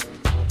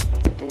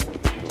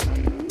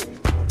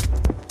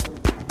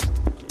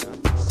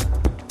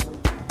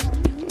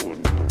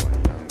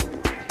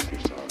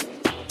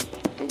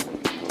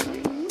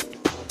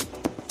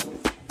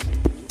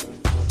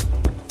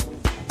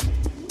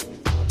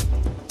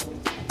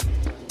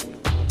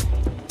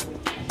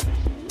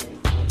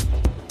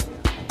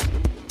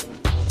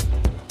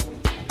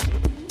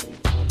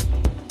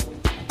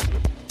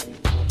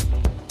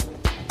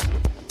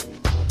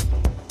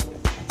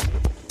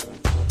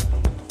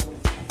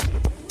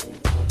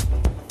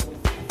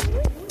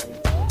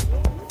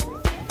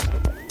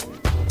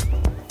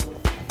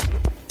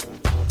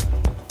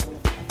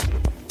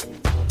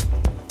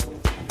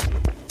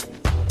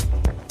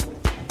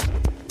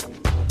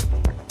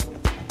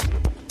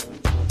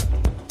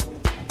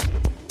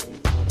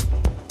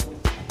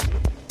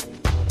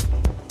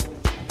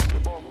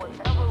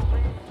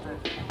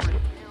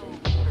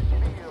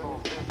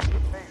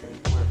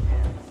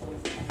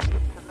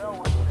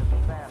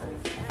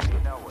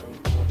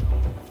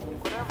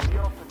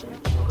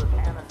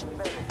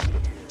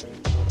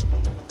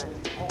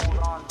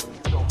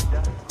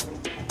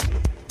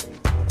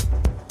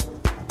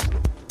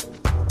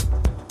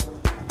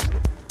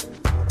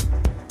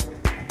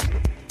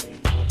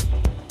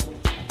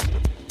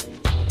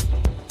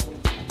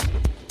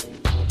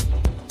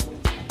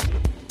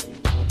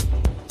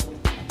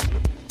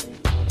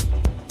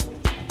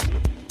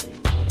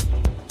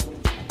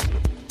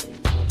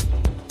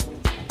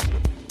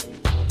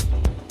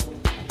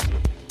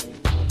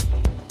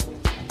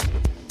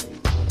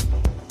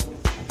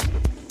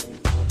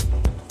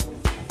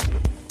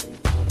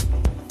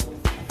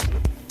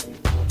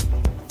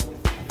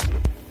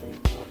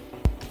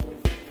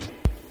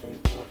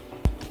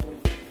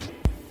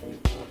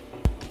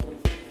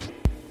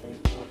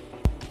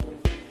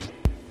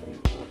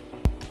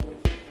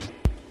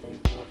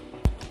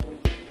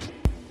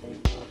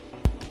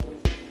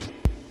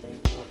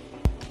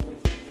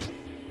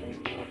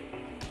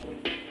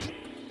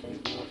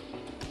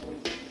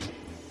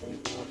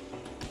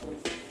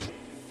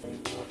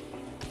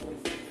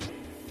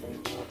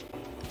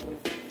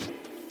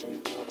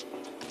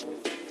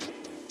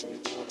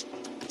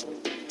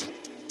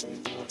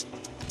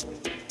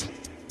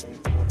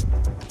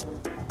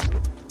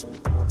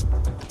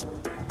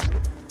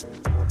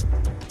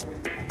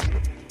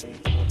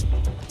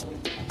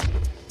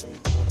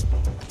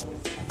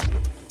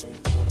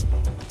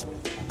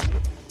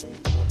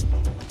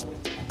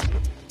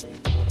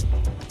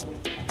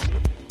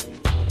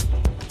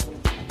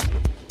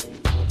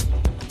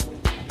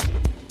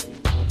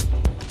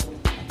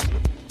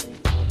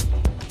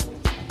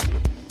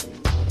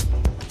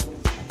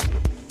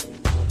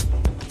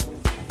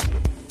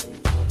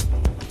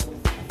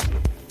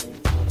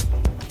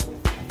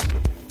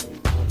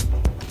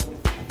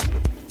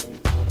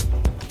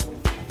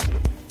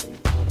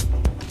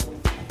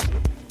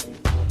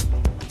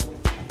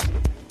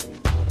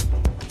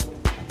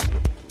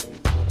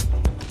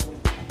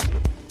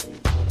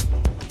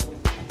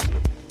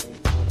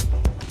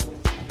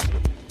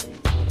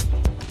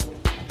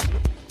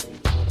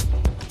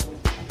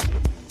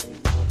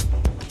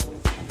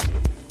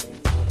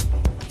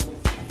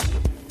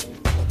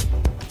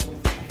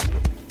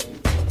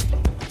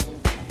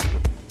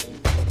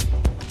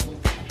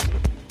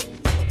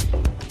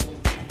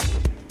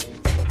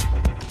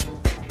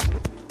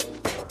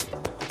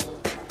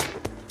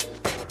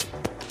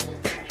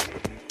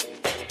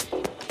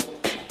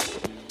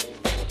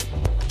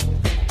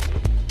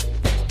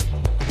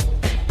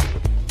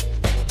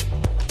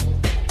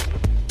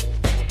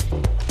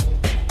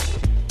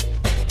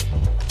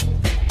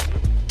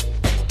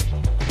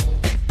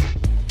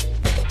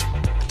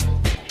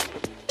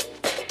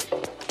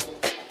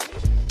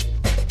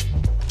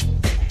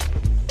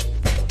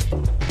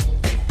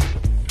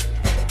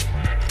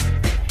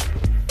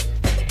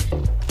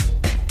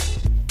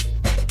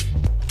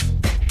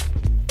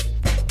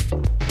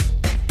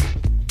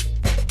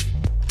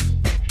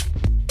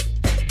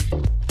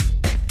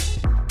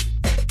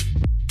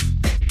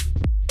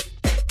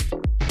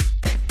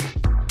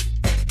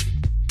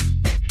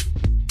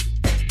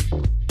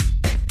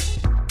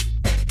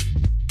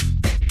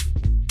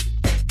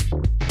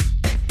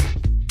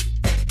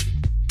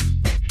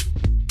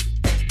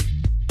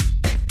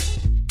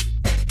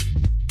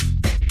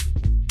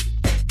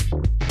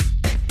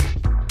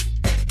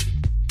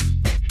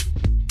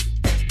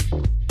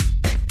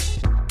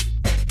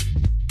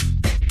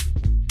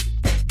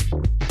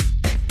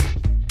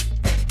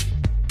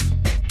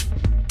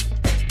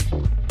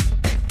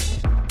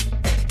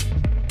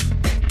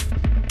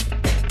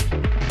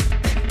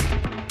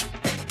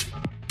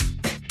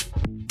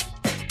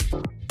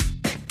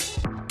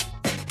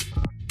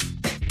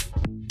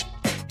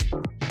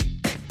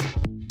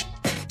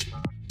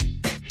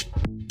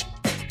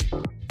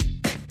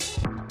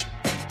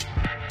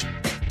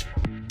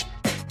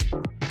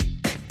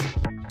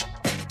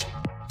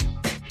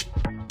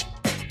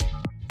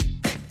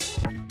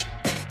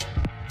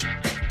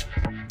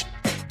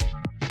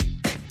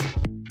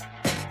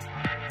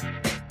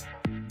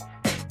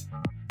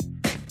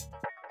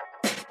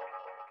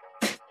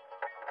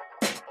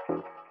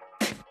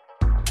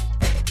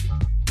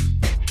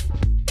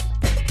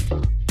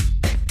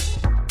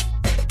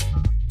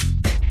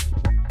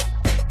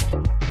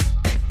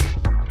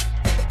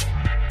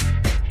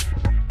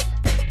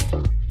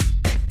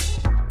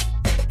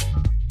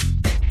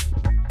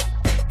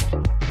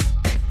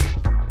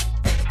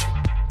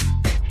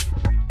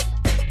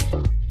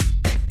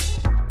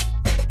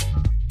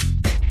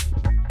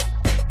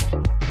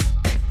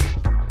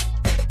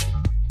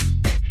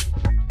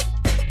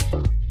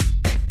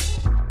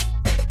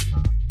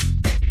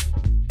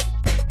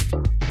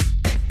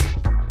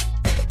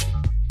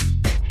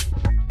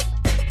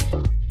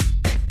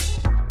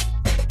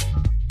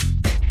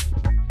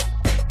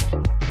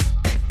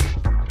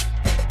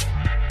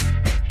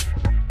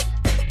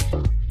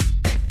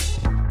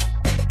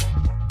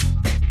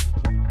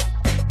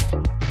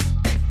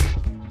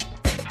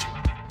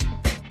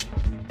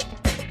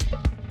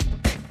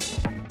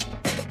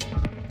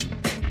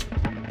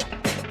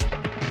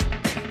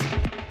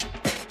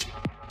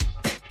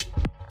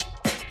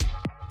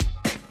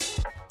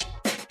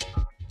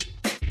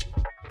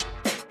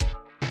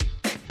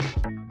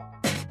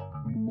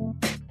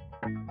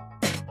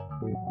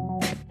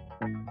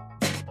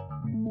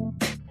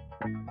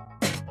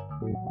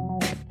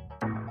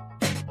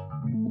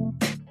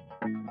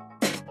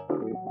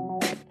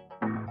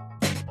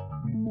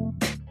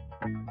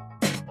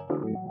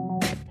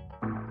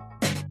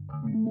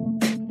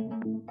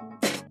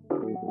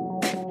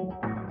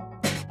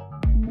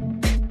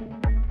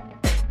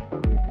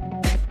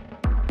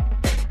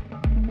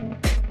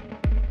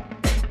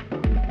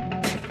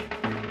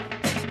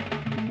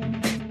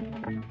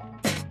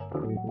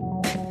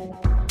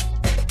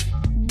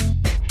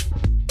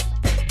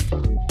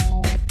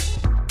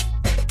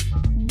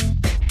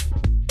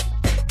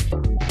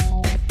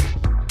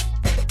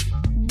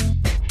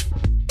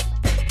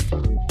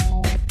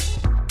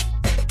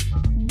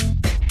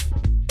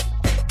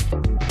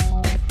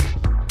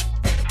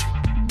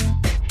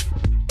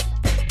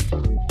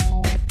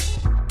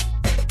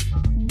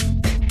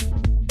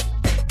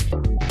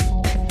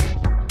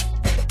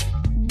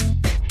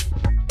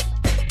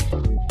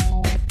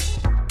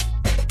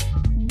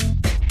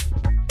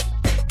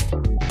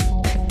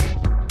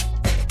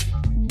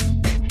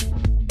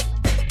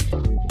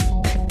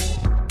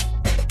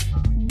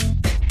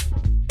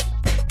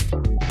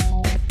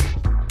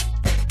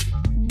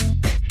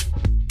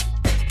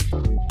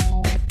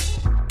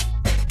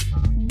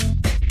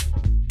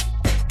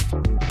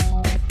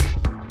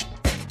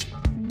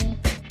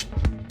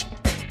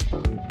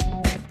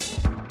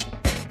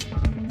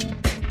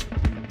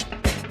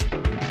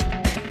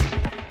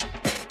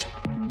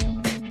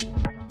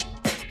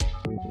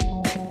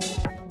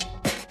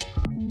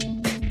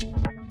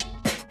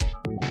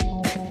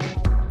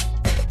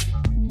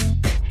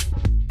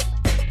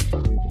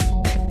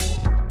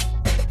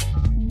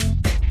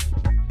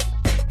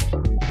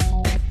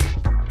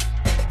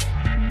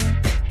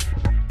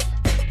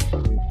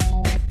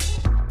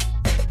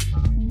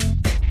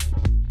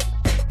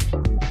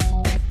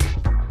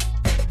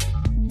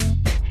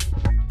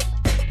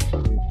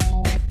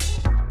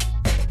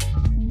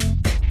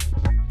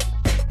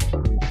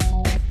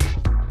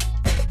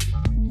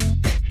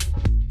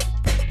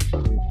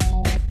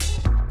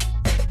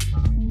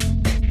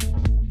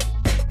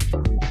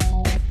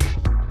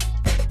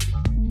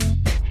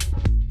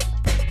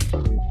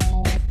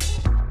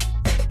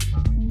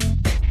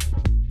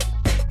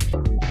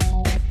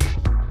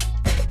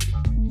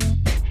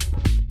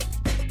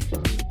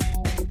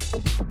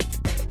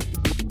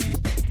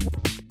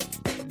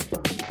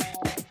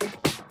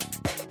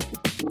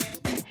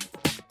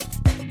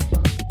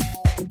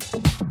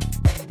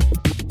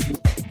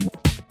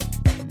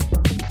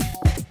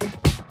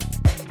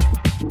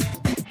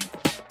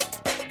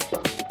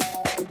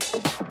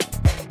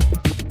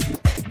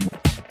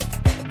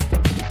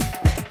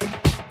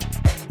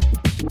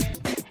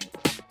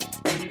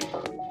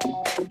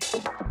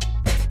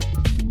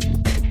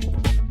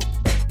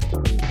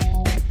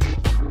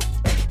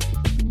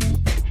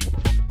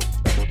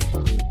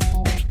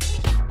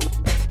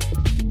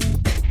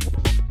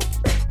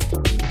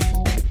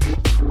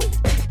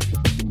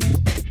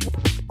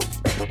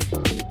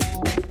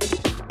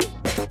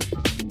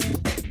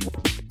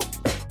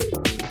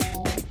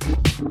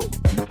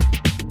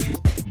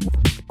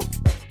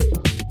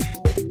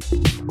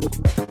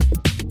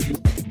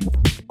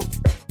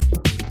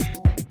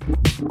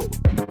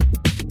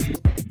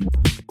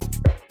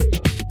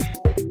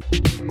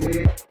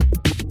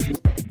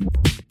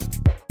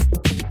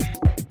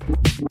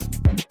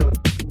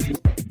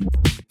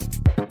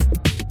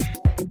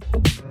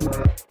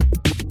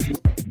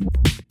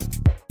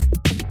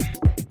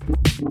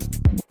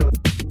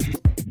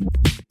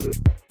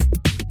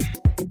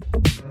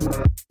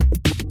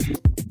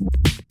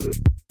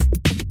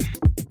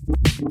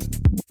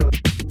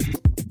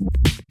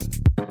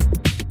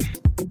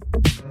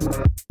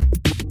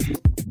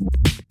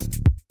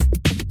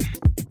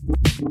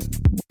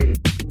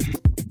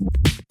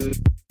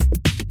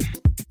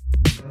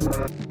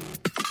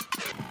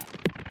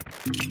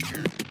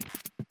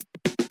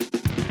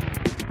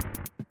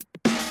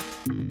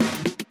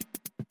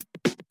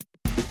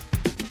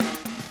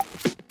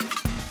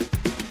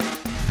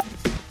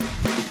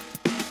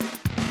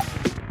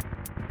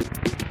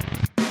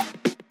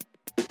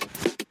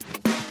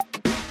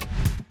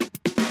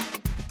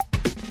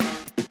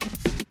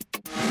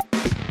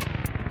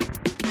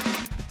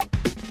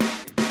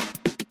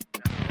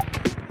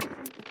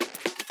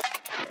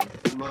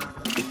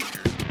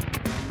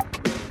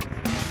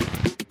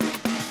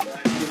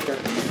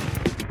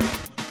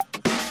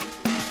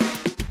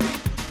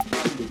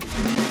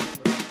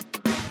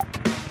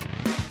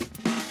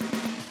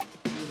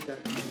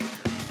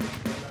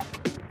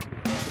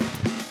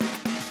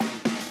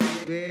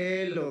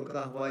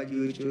kahwa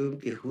YouTube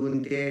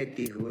tihunte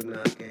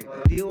tihunake.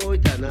 Dio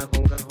jana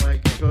kong kahwa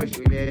kesho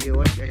shule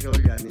dio kesho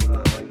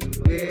janima.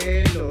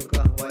 Velo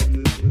kahwa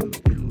YouTube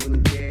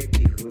tihunte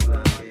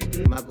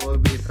tihunake. Mako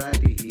bisa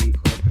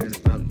tihikopes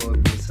mako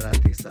bisa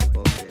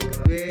tisakope.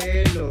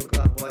 Velo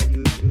kahwa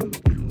YouTube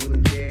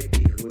tihunte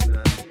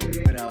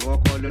tihunake.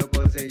 Bravo con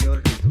el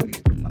Señor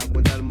Jesucristo.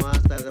 Apunta al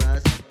más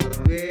sagrado.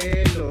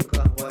 Velo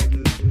kahwa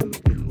YouTube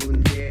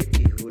tihunte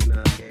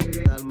tihunake.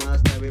 Al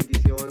más la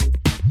bendición.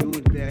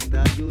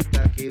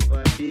 Yuta que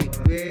pati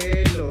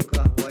velo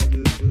kahwa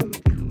YouTube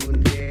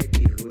tihunte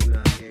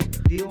tihunake.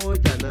 Dio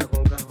jana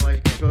kong kahwa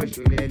kesho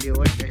shule dio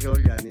kesho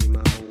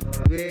janima.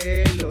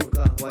 Velo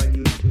kahwa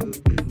YouTube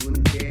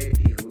tihunte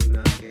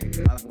tihunake.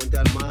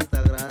 Apunta al más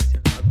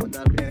gracia,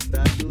 apunta al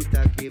verdad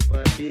yuta que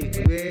pati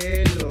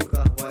velo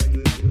kahwa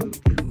YouTube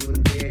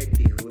tihunte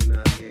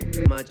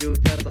tihunake.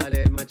 Machuta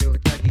sale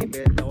machuta ki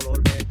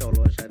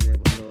betolo shane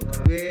bolo.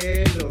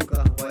 Velo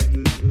kahwa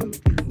YouTube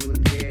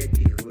tihunte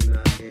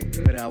tihunake.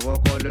 Bravo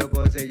con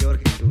el Señor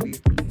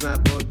Jesucristo.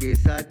 Mako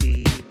bisa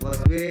tihikos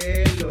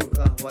velo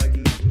kahwa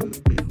YouTube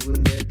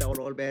tihunte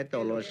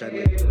betolo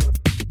shane bolo.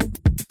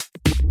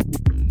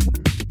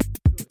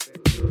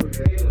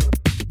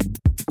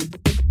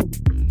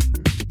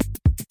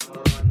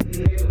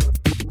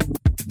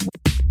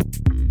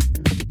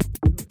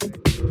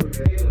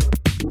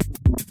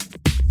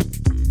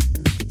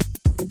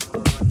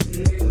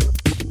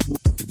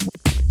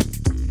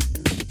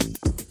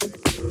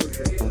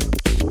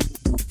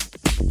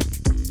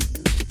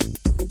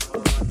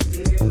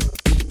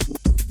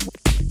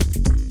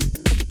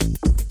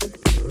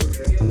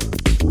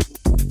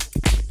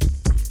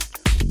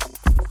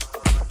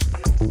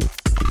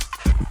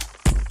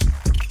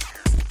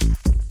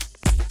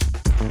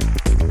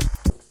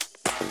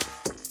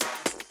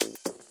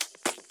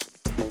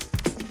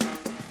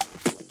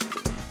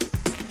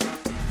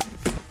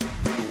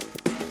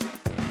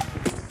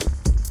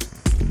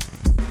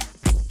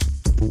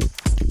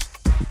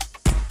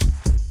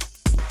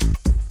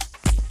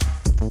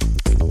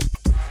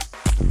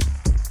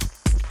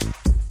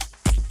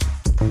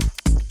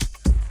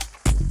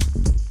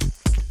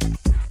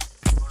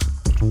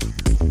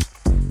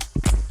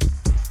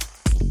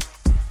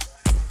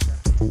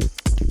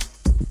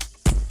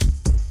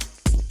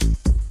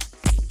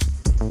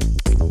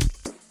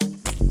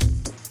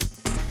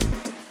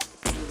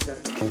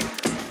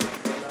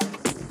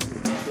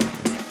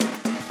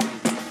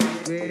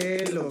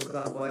 Velo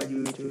kahwa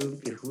YouTube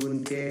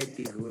tihunte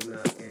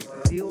tihunake.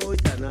 Dio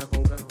jana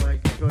kong kahwa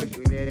kesho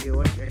shule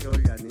dio kesho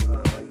janima.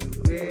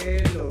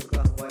 Velo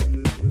kahwa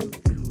YouTube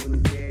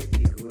tihunte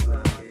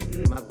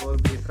tihunake. Mako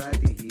bisa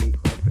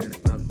tihikopes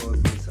mako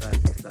bisa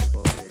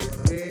tisakope.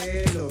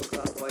 Velo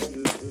kahwa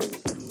YouTube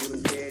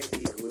tihunte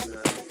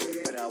tihunake.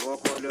 Bravo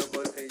con el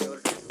Señor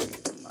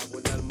Jesucristo.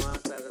 Apunta al más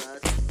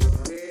sagrado.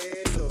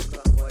 Velo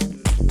kahwa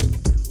YouTube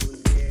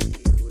tihunte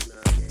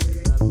tihunake.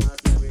 Al más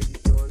la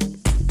bendición.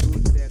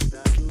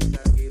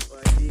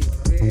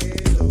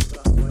 Velo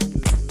kahwa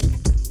YouTube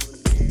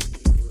tihunte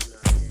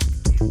tihunake.